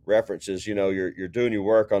references, you're doing your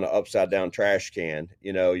work on an upside down trash can.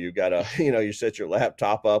 You gotta, you set your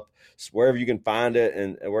laptop up wherever you can find it,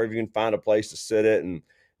 and wherever you can find a place to sit it, and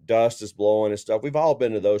dust is blowing and stuff. We've all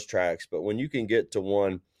been to those tracks, but when you can get to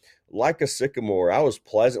one like a Sycamore, I was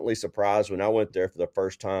pleasantly surprised when I went there for the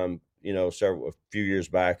first time, a few years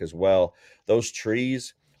back as well. Those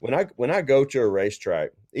trees, when I go to a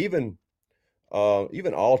racetrack, even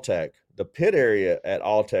Alltech, the pit area at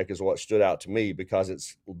Alltech is what stood out to me because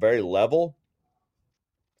it's very level.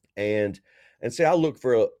 And see, I look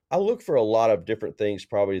for a lot of different things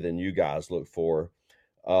probably than you guys look for.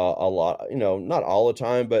 A lot, not all the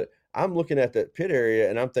time, but I'm looking at that pit area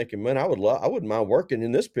and I'm thinking, man, I wouldn't mind working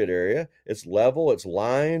in this pit area. It's level, it's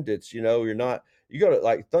lined, it's, you go to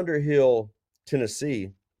like Thunder Hill,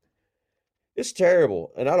 Tennessee. It's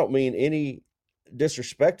terrible. And I don't mean any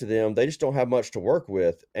disrespect to them. They just don't have much to work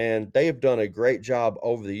with. And they have done a great job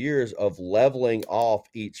over the years of leveling off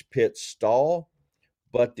each pit stall,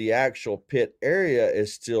 but the actual pit area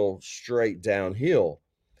is still straight downhill.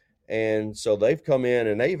 And so they've come in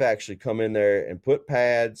and they've actually come in there and put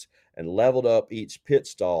pads and leveled up each pit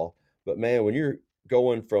stall. But man, when you're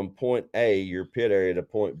going from point A, your pit area, to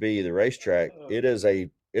point B, the racetrack, it's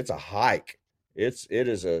a hike. It's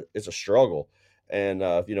a struggle. And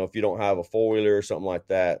if you don't have a four-wheeler or something like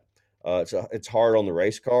that, it's hard on the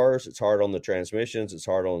race cars. It's hard on the transmissions. It's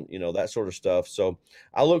hard on, that sort of stuff. So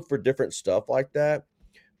I look for different stuff like that.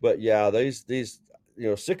 But yeah, these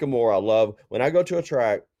Sycamore, I love when I go to a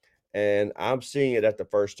track and I'm seeing it for the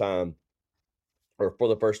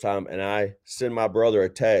first time, and I send my brother a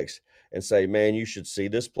text and say, man, you should see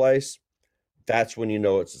this place. That's when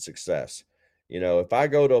it's a success. If I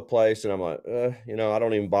go to a place and I'm like, I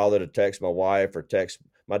don't even bother to text my wife or text.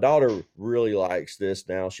 My daughter really likes this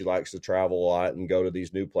now. She likes to travel a lot and go to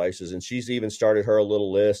these new places. And she's even started her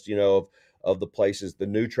little list, of the places, the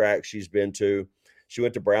new tracks she's been to. She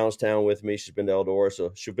went to Brownstown with me. She's been to Eldora.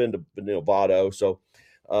 So she's been to Vado. So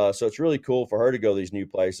it's really cool for her to go to these new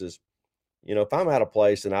places. If I'm at a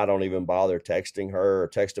place and I don't even bother texting her or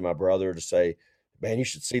texting my brother to say, man, you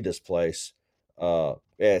should see this place.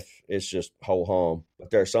 It's just ho hum. But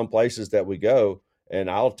there are some places that we go and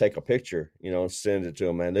I'll take a picture, and send it to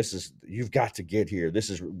them. Man, you've got to get here. This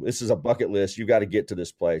is a bucket list. You got to get to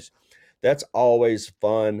this place. That's always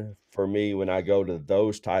fun for me when I go to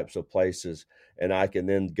those types of places and I can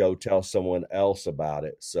then go tell someone else about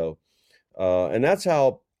it. So, and that's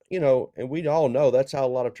how, and we all know that's how a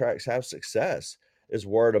lot of tracks have success, is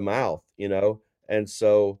word of mouth, and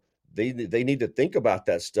so they need to think about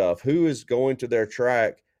that stuff. Who is going to their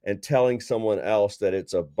track and telling someone else that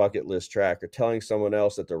it's a bucket list track, or telling someone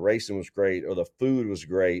else that the racing was great or the food was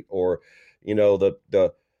great, or,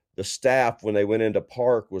 the staff when they went into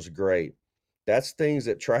park was great. That's things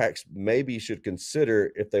that tracks maybe should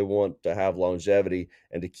consider if they want to have longevity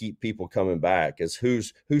and to keep people coming back, is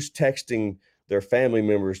who's texting their family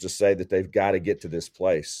members to say that they've got to get to this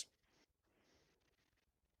place.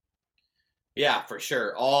 Yeah, for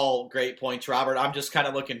sure. All great points, Robert. I'm just kind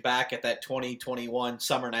of looking back at that 2021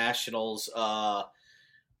 Summer Nationals.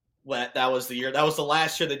 That was the year. That was the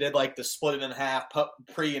last year they did like the split it in half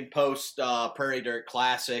pre and post Prairie Dirt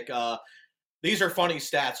Classic. These are funny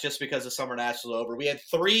stats just because the Summer Nationals over. We had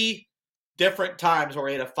 3 different times where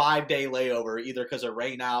we had a 5-day layover, either because of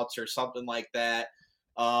rainouts or something like that.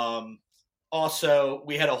 Also,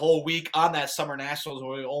 we had a whole week on that Summer Nationals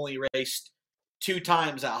where we only raced 2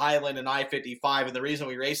 times at Highland and I-55, and the reason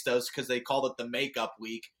we raced those is because they called it the makeup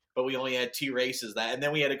week, but we only had 2 races and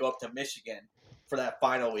then we had to go up to Michigan for that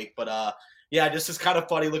final week. But yeah, this is kind of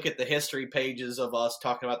funny. Look at the history pages of us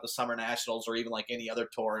talking about the Summer Nationals, or even like any other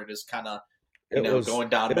tour. It is kind of going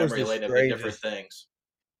down memory lane of different things.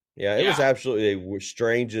 Yeah, it was absolutely the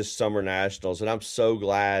strangest Summer Nationals, and I'm so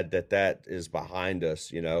glad that is behind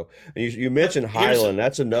us. And you mentioned Highland.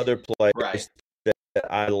 That's another place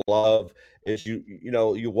that I love. Is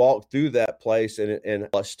you walk through that place and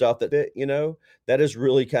stuff that that is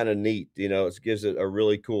really kind of neat. It gives it a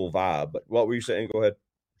really cool vibe. But what were you saying? Go ahead.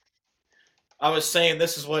 I was saying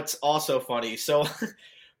this is what's also funny. So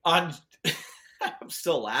I'm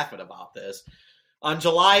still laughing about this. On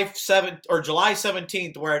July 7th or July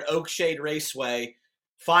 17th, we're at Oakshade Raceway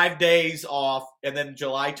 5 days off, and then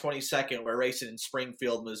July 22nd, we're racing in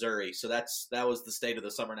Springfield, Missouri. So that was the state of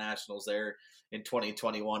the Summer Nationals there in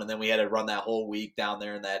 2021, and then we had to run that whole week down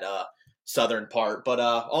there in that southern part. But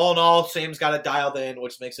all in all, Sam's got it dialed in,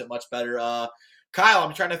 which makes it much better. Kyle,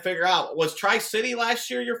 I'm trying to figure out, was Tri-City last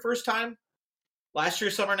year your first time? Last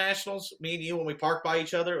year's Summer Nationals, me and you, when we parked by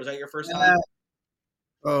each other, was that your first time?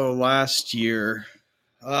 Oh, last year.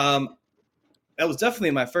 That was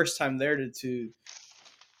definitely my first time there to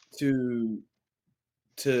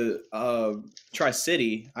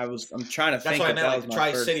Tri-City. I'm trying to That's think. what I if meant, that like was the my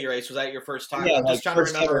Tri-City race. Was that your first time? Yeah, I'm just trying to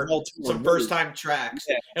remember some first-time tracks.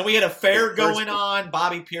 Yeah. And we had a fair going on.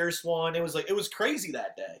 Bobby Pierce won. It was crazy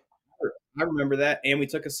that day. I remember that, and we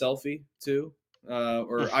took a selfie too.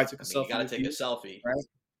 Or I took a selfie. You got to take a selfie,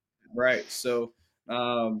 right? So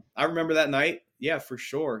I remember that night. Yeah, for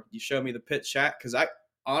sure. You showed me the pit chat because I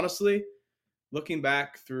honestly, looking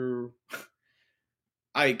back through,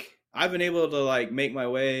 I've been able to make my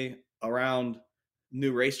way around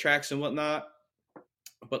new racetracks and whatnot,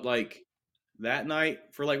 but that night,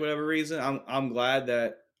 for whatever reason, I'm glad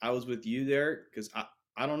that I was with you there, because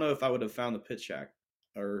I don't know if I would have found the pit shack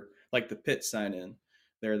or the pit sign in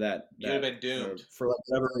there. That you'd have been doomed for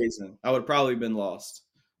whatever reason. I would have probably been lost.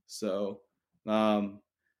 So,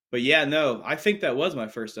 but yeah, no, I think that was my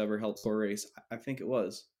first ever Help Tour race. I think it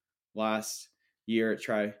was last year at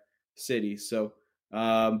Tri-City. So,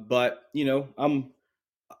 but I'm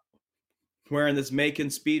wearing this Macon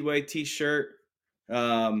Speedway T-shirt.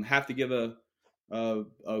 Have to give a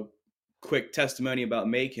quick testimony about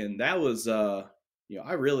Macon. That was, I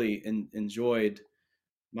really enjoyed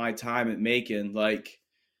my time at Macon.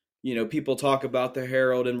 People talk about the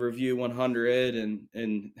Herald and Review 100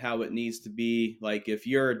 and how it needs to be. If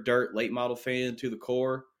you're a dirt late model fan to the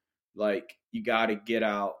core, you got to get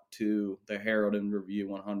out to the Herald and Review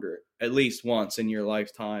 100 at least once in your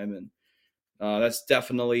lifetime. And that's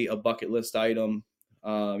definitely a bucket list item.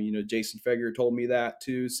 Jason Feger told me that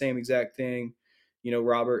too. Same exact thing.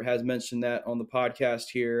 Robert has mentioned that on the podcast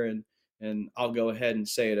here, and I'll go ahead and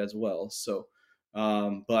say it as well. So,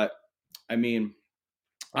 but I mean,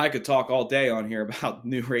 I could talk all day on here about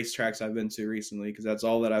new racetracks I've been to recently, because that's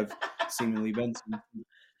all that I've seemingly been to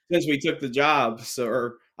since we took the job.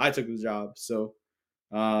 Or I took the job. So,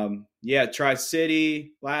 yeah,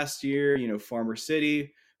 Tri-City last year, Farmer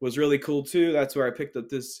City was really cool too. That's where I picked up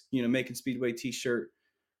this, Macon Speedway T-shirt.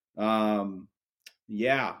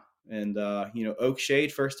 Yeah. And,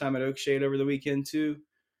 Oakshade, first time at Oakshade over the weekend too.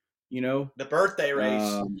 The birthday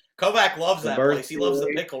race. Kovac loves that place. He loves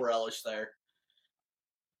the pickle relish there.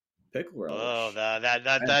 Pickle relish. Oh,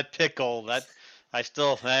 that pickle. That I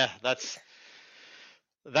still.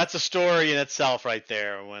 That's a story in itself right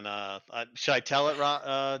there. When should I tell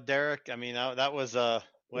it, Derek? I mean, that was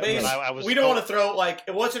when I was. We don't want to throw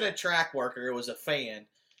it wasn't a track worker. It was a fan.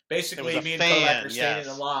 Basically, me and Kovac are standing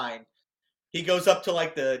in line. He goes up to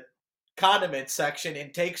the condiment section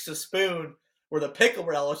and takes the spoon where the pickle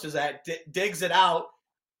relish is at, digs it out,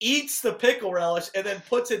 eats the pickle relish, and then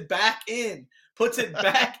puts it back in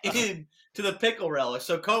to the pickle relish.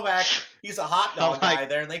 So Kovac, he's a hot dog guy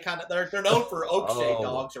there, and they're known for Oakshade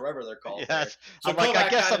dogs or whatever they're called. Yes, so I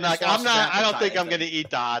guess I'm not. I don't think I'm going to eat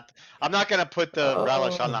the hot. I'm not going to put the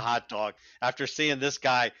relish on the hot dog after seeing this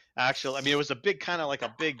guy. Actually, I mean, it was a big kind of like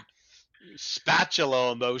a big spatula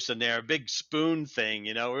almost in there, a big spoon thing,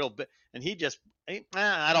 real big. And he just,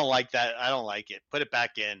 I don't like that. I don't like it. Put it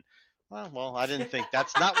back in. Well, I didn't think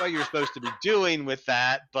that's not what you're supposed to be doing with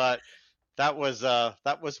that, but that was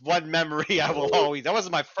one memory I will always. That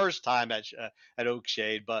wasn't my first time at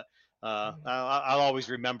Oakshade, but I'll always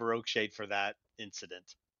remember Oakshade for that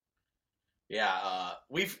incident. Yeah,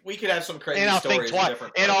 we could have some crazy stories.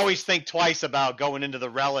 And always think twice about going into the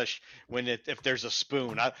relish if there's a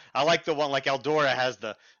spoon. I like the one like Eldora has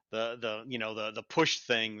the push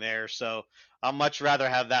thing there. So I'd much rather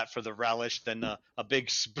have that for the relish than a big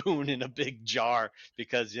spoon in a big jar,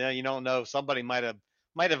 because you don't know, somebody might have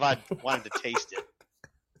wanted to taste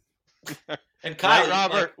it. And Kyle,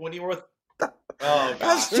 Robert, when you were with. Oh,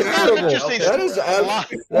 that's terrible.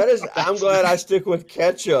 That is. I'm glad I stick with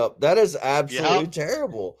ketchup. That is absolutely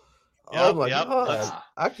terrible. Oh my god,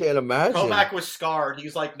 I can't imagine. Kovac was scarred. He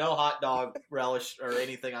was like, "No hot dog relish or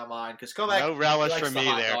anything on mine," because Kovac. No relish for me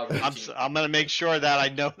there. I'm gonna make sure that I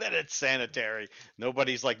know that it's sanitary.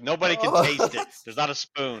 Nobody can taste it. There's not a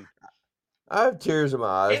spoon. I have tears in my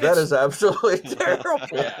eyes. That is absolutely terrible.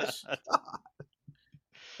 Yes.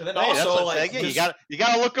 And then also, you got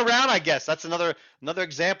to look around. I guess that's another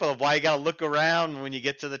example of why you got to look around when you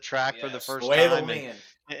get to the track for the first time,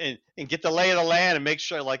 and get the lay of the land and make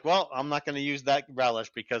sure, I'm not going to use that relish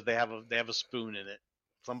because they have a spoon in it.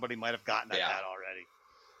 somebody might have gotten at that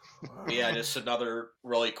already. Yeah, just another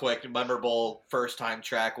really quick, memorable first-time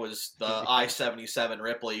track was the I-77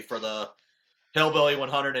 Ripley for the Hillbilly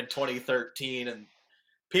 100 in 2013, and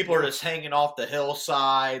people are just hanging off the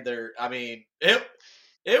hillside. It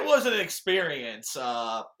was an experience.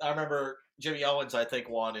 I remember Jimmy Owens, I think,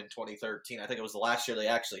 won in 2013. I think it was the last year they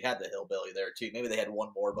actually had the Hillbilly there, too. Maybe they had one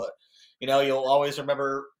more, but, you'll always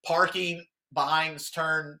remember parking behind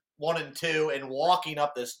turn 1 and 2 and walking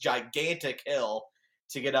up this gigantic hill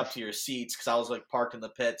to get up to your seats, because I was parked in the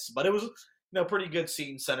pits. But it was pretty good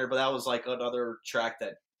seating center. But that was another track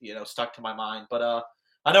that stuck to my mind. But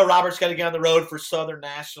I know Robert's got to get on the road for Southern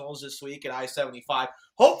Nationals this week at I-75.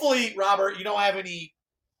 Hopefully, Robert, you don't have any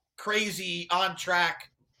crazy on track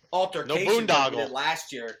altercations like we did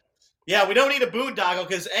last year. Yeah, we don't need a boondoggle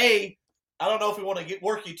because I don't know if we want to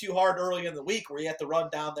work you too hard early in the week where you have to run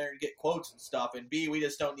down there and get quotes and stuff. And B, we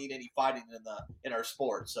just don't need any fighting in our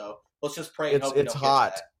sport. So let's just pray and hope it's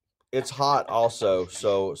hot. It's hot also,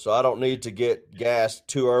 so I don't need to get gassed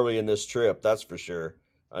too early in this trip. That's for sure.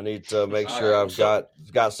 I need to make sure I've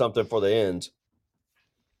got something for the end.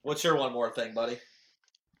 What's your one more thing, buddy?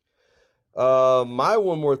 My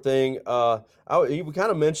one more thing. We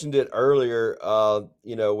kind of mentioned it earlier.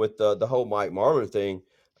 With the whole Mike Marlar thing.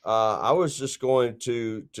 I was just going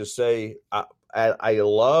to say I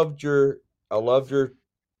loved your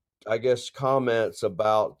I guess comments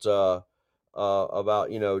about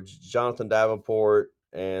Jonathan Davenport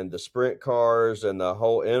and the sprint cars and the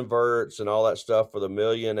whole inverts and all that stuff for the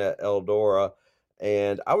million at Eldora.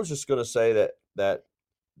 And I was just going to say that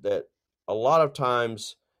a lot of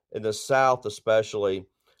times in the South, especially,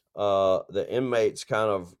 the inmates kind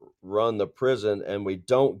of run the prison, and we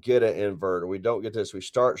don't get an invert, or we don't get this. We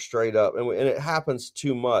start straight up, and it happens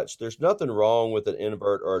too much. There's nothing wrong with an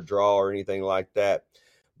invert or a draw or anything like that,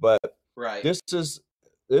 but right. This is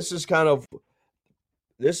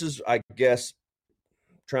I guess,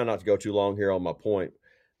 trying not to go too long here on my point.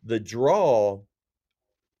 The draw,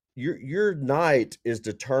 your night is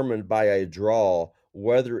determined by a draw,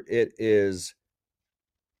 whether it is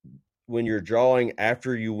when you're drawing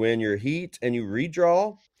after you win your heat and you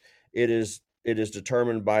redraw. It is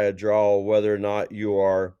determined by a draw whether or not you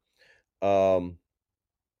are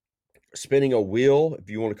spinning a wheel, if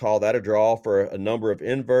you want to call that a draw, for a number of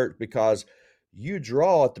inverts, because you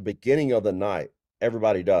draw at the beginning of the night.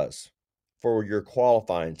 Everybody does, for your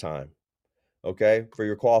qualifying time, okay, for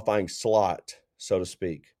your qualifying slot, so to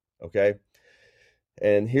speak, okay.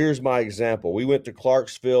 And here's my example. We went to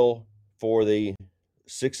Clarksville for the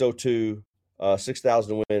 6,000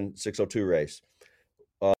 win 602 race.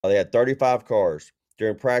 They had 35 cars.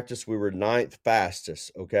 During practice, we were 9th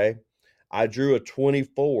fastest, okay? I drew a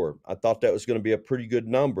 24. I thought that was going to be a pretty good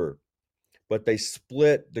number. But they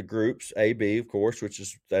split the groups, A, B, of course, which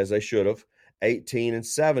is as they should have, 18 and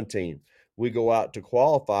 17. We go out to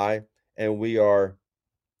qualify, and we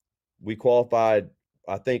qualified,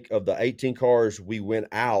 I think, of the 18 cars, we went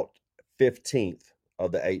out 15th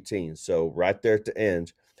of the 18. So right there at the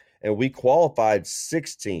end. And we qualified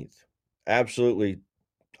 16th. Absolutely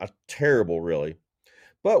terrible, really.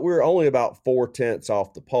 But we were only about 4/10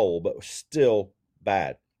 off the pole, but still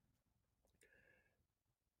bad.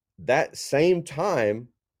 That same time,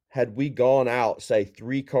 had we gone out, say,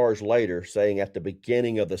 3 cars later, saying at the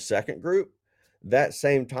beginning of the second group, that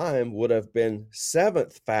same time would have been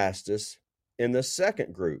 7th fastest in the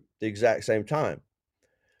second group, the exact same time.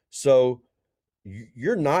 So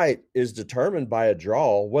your night is determined by a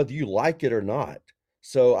draw, whether you like it or not.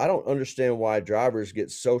 So I don't understand why drivers get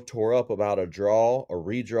so tore up about a draw, a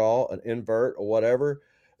redraw, an invert, or whatever.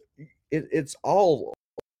 It's all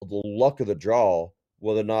the luck of the draw,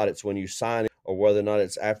 whether or not it's when you sign it or whether or not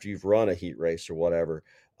it's after you've run a heat race or whatever.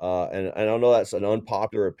 And I know that's an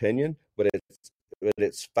unpopular opinion, but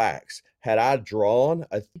it's facts. Had I drawn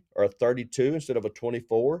a 32 instead of a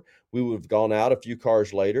 24, we would have gone out a few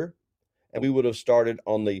cars later, and we would have started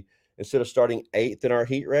instead of starting 8th in our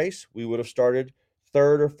heat race, we would have started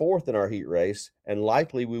 3rd or 4th in our heat race, and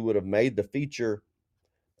likely we would have made the feature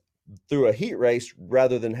through a heat race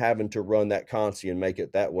rather than having to run that consi and make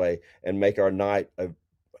it that way and make our night of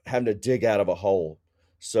having to dig out of a hole.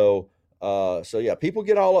 So yeah, people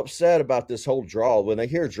get all upset about this whole draw. When they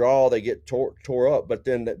hear draw, they get tore up, but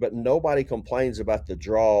nobody complains about the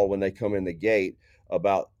draw when they come in the gate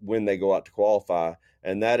about when they go out to qualify.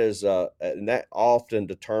 And that often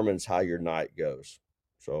determines how your night goes.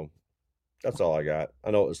 So that's all I got. I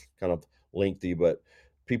know it was kind of lengthy, but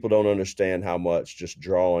people don't understand how much just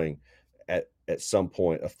drawing at some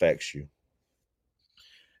point affects you.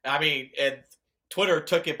 I mean, and Twitter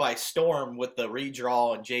took it by storm with the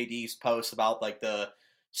redraw and JD's post about like the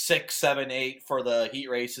 6, 7, 8 for the heat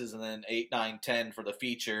races, and then 8, 9, 10 for the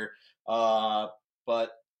feature. But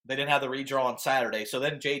they didn't have the redraw on Saturday. So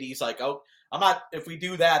then JD's like, oh, if we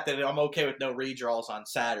do that, then I'm okay with no redraws on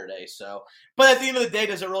Saturday. So, but at the end of the day,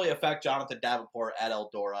 does it really affect Jonathan Davenport at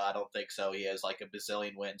Eldora? I don't think so. He has like a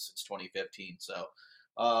bazillion wins since 2015. So,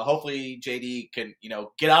 hopefully JD can,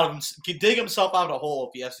 dig himself out of a hole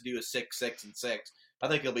if he has to do a 6, 6, and 6. I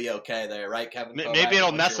think he'll be okay there, right, Kevin? Maybe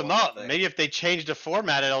it'll mess him up. Maybe if they change the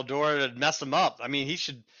format at Eldora, it'd mess him up. I mean, he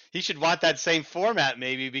should want that same format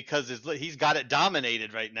maybe because he's got it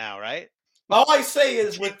dominated right now, right? All I say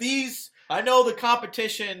is with these, I know the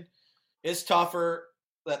competition is tougher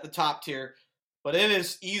at the top tier, but it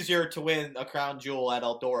is easier to win a crown jewel at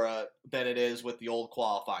Eldora than it is with the old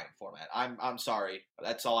qualifying format. I'm sorry.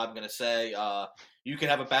 That's all I'm going to say. You can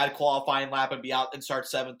have a bad qualifying lap and be out and start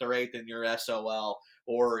 7th or 8th in your SOL,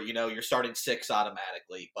 or, you're starting 6th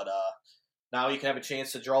automatically. But now you can have a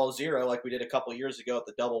chance to draw a 0 like we did a couple years ago at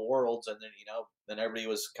the Double Worlds, and then, then everybody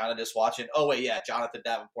was kind of just watching, oh, wait, yeah, Jonathan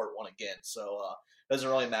Davenport won again. So doesn't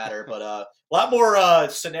really matter. But a lot more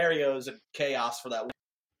scenarios and chaos for that,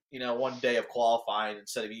 one day of qualifying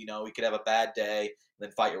instead of, we could have a bad day and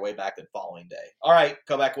then fight your way back the following day. All right,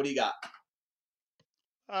 Kovac, what do you got?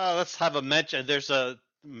 Let's have a mention. There's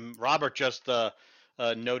Robert just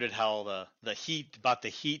noted how the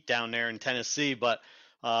heat down there in Tennessee, but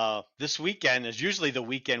this weekend is usually the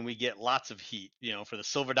weekend we get lots of heat. For the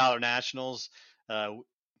Silver Dollar Nationals,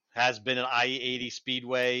 has been an I-80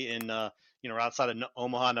 Speedway in outside of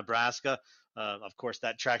Omaha, Nebraska. Of course,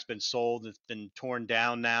 that track's been sold. It's been torn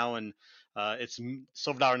down now, and it's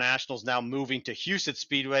Silver Dollar Nationals now moving to Houston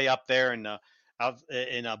Speedway up there in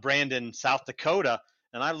Brandon, South Dakota.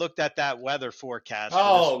 And I looked at that weather forecast.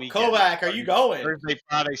 Oh, for this weekend. Kovac, are you going? Thursday,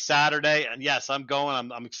 Friday, Saturday, and yes, I'm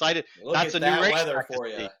going. I'm excited. That's a new weather for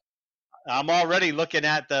you. I'm already looking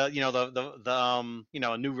at a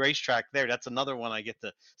new racetrack there. That's another one I get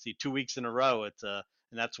to see 2 weeks in a row. And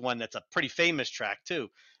that's one that's a pretty famous track too.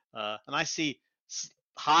 And I see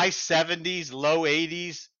high 70s, low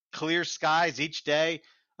 80s, clear skies each day.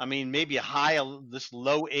 I mean, maybe a high of this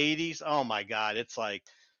low 80s. Oh my God, it's like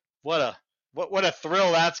what a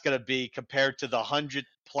thrill that's going to be compared to the 100+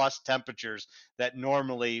 temperatures that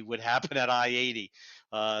normally would happen at I-80.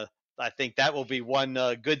 I think that will be one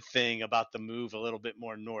good thing about the move a little bit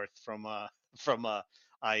more north from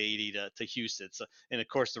I-80 to Houston. So, and of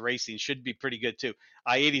course, the racing should be pretty good too.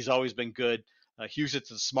 I-80's always been good.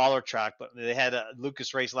 Houston's a smaller track, but they had a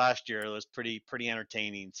Lucas race last year. It was pretty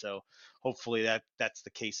entertaining. So hopefully that's the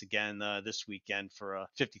case again this weekend for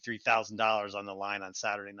 $53,000 on the line on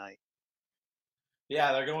Saturday night.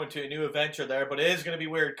 Yeah, they're going to a new adventure there, but it is going to be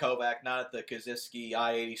weird, Kovac, not at the Kaziski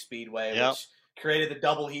I-80 Speedway, which created the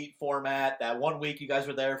double heat format. That 1 week you guys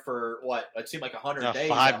were there for, what, it seemed like 100 days.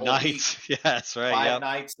 5 nights. Yeah, that's right. 5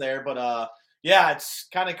 nights there, but yeah, it's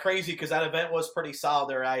kind of crazy because that event was pretty solid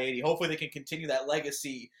there at I-80. Hopefully they can continue that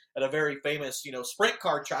legacy at a very famous, sprint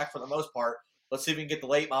car track for the most part. Let's see if we can get the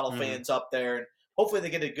late model fans up there, and hopefully they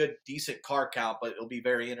get a good, decent car count, but it'll be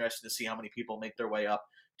very interesting to see how many people make their way up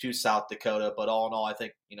to South Dakota. But all in all, I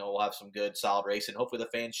think, we'll have some good, solid racing. Hopefully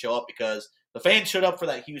the fans show up, because the fans showed up for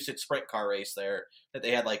that Houston sprint car race there that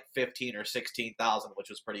they had like 15 or 16,000, which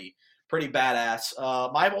was pretty badass.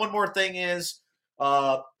 My one more thing is,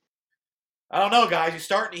 I don't know, guys. He's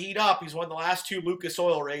starting to heat up. He's won the last 2 Lucas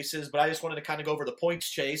Oil races, but I just wanted to kind of go over the points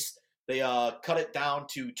chase. They cut it down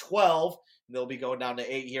to 12. And they'll be going down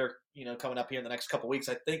to 8 here, coming up here in the next couple weeks.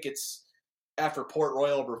 I think it's after Port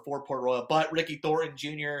Royal or before Port Royal. But Ricky Thornton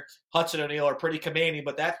Jr., Hudson O'Neal are pretty commanding.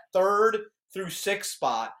 But that 3rd through 6th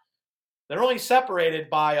spot, they're only separated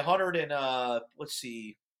by 100 and,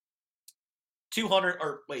 200,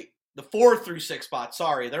 or wait, the 4th through 6th spot,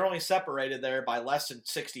 sorry. They're only separated there by less than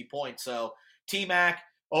 60 points. So T-Mac,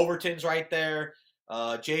 Overton's right there.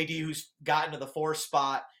 JD, who's gotten to the 4th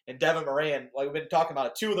spot, and Devin Moran, like we've been talking about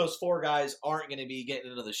it, 2 of those 4 guys aren't going to be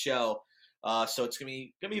getting into the show. So it's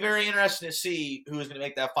going to be very interesting to see who is going to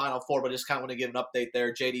make that Final 4, but just kind of want to give an update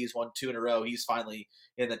there. JD's won 2 in a row. He's finally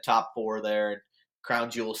in the top 4 there in Crown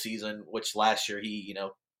Jewel season, which last year he,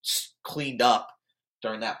 cleaned up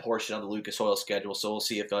during that portion of the Lucas Oil schedule. So we'll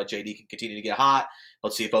see if JD can continue to get hot.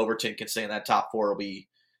 Let's see if Overton can stay in that top 4. Will be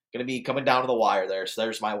going to be coming down to the wire there. So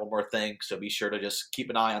there's my one more thing. So be sure to just keep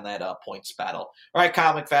an eye on that points battle. All right,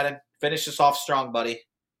 Kyle McFadden, finish this off strong, buddy.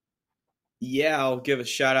 Yeah, I'll give a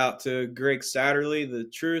shout out to Greg Satterley, the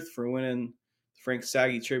Truth, for winning the Frank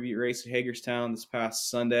Saggy tribute race at Hagerstown this past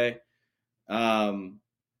Sunday. I'll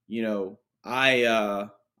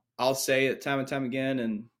say it time and time again,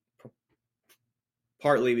 and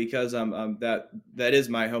partly because that is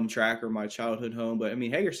my home track or my childhood home. But I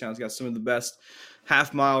mean, Hagerstown's got some of the best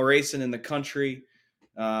half mile racing in the country.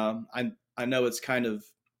 I know it's kind of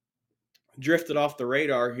drifted off the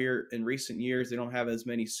radar here in recent years. They don't have as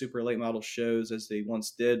many super late model shows as they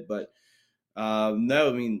once did, but no,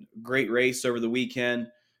 I mean, great race over the weekend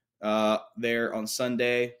there on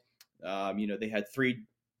Sunday. They had three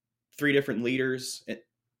different leaders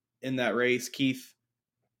in that race: Keith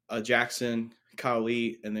Jackson, Kyle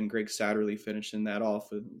Lee, and then Greg Satterley finishing that off,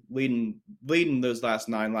 leading those last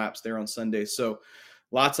 9 laps there on Sunday. So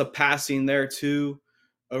lots of passing there too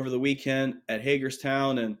over the weekend at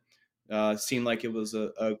Hagerstown, and seemed like it was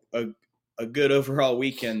a good overall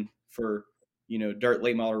weekend for dirt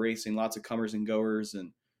late model racing. Lots of comers and goers,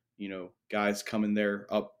 and guys coming there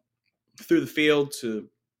up through the field to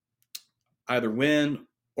either win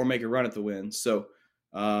or make a run at the win. So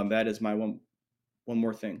that is my one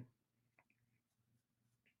more thing.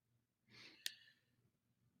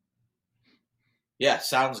 Yeah,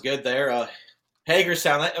 sounds good there.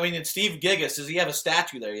 Hagerstown, I mean, and Steve Gigas, does he have a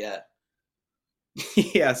statue there yet?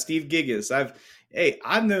 Yeah, Steve Gigas.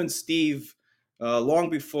 I've known Steve long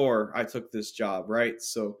before I took this job, right?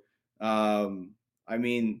 So, I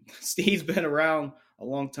mean, Steve's been around a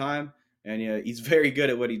long time, and he's very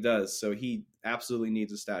good at what he does. So he absolutely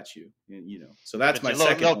needs a statue, So that's my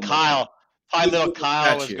second. Little Kyle. Probably little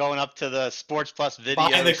Kyle was going up to the Sports Plus video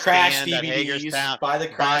buying the crash DVDs,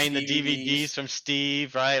 buying the DVDs from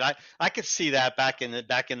Steve, right? I could see that back in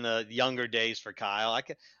the younger days for Kyle. I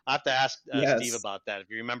have to ask Steve about that if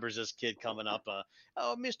he remembers this kid coming up.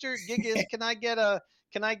 Mr. Gigas, can I get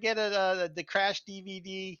the crash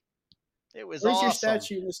DVD? It was Where's awesome. your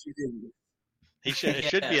statue, Mr. Gigas? It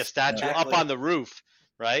should be a statue up on the roof,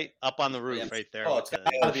 right? Up on the roof, right there. Oh, it's got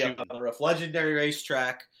to be up on the roof. Legendary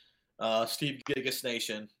racetrack. Steve Gigas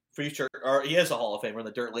Nation, future, or he is a Hall of Famer in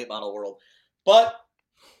the dirt late model world. But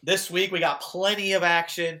this week we got plenty of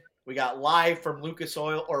action. We got live from Lucas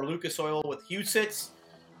Oil with Huset's.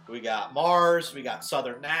 We got Mars. We got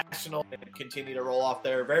Southern National. And continue to roll off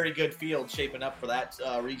there. Very good field shaping up for that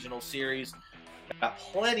regional series. Got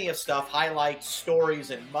plenty of stuff, highlights, stories,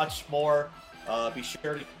 and much more. Be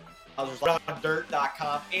sure to on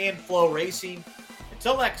dirt.com and Flow Racing.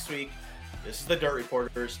 Until next week. This is the Dirt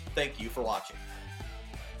Reporters. Thank you for watching.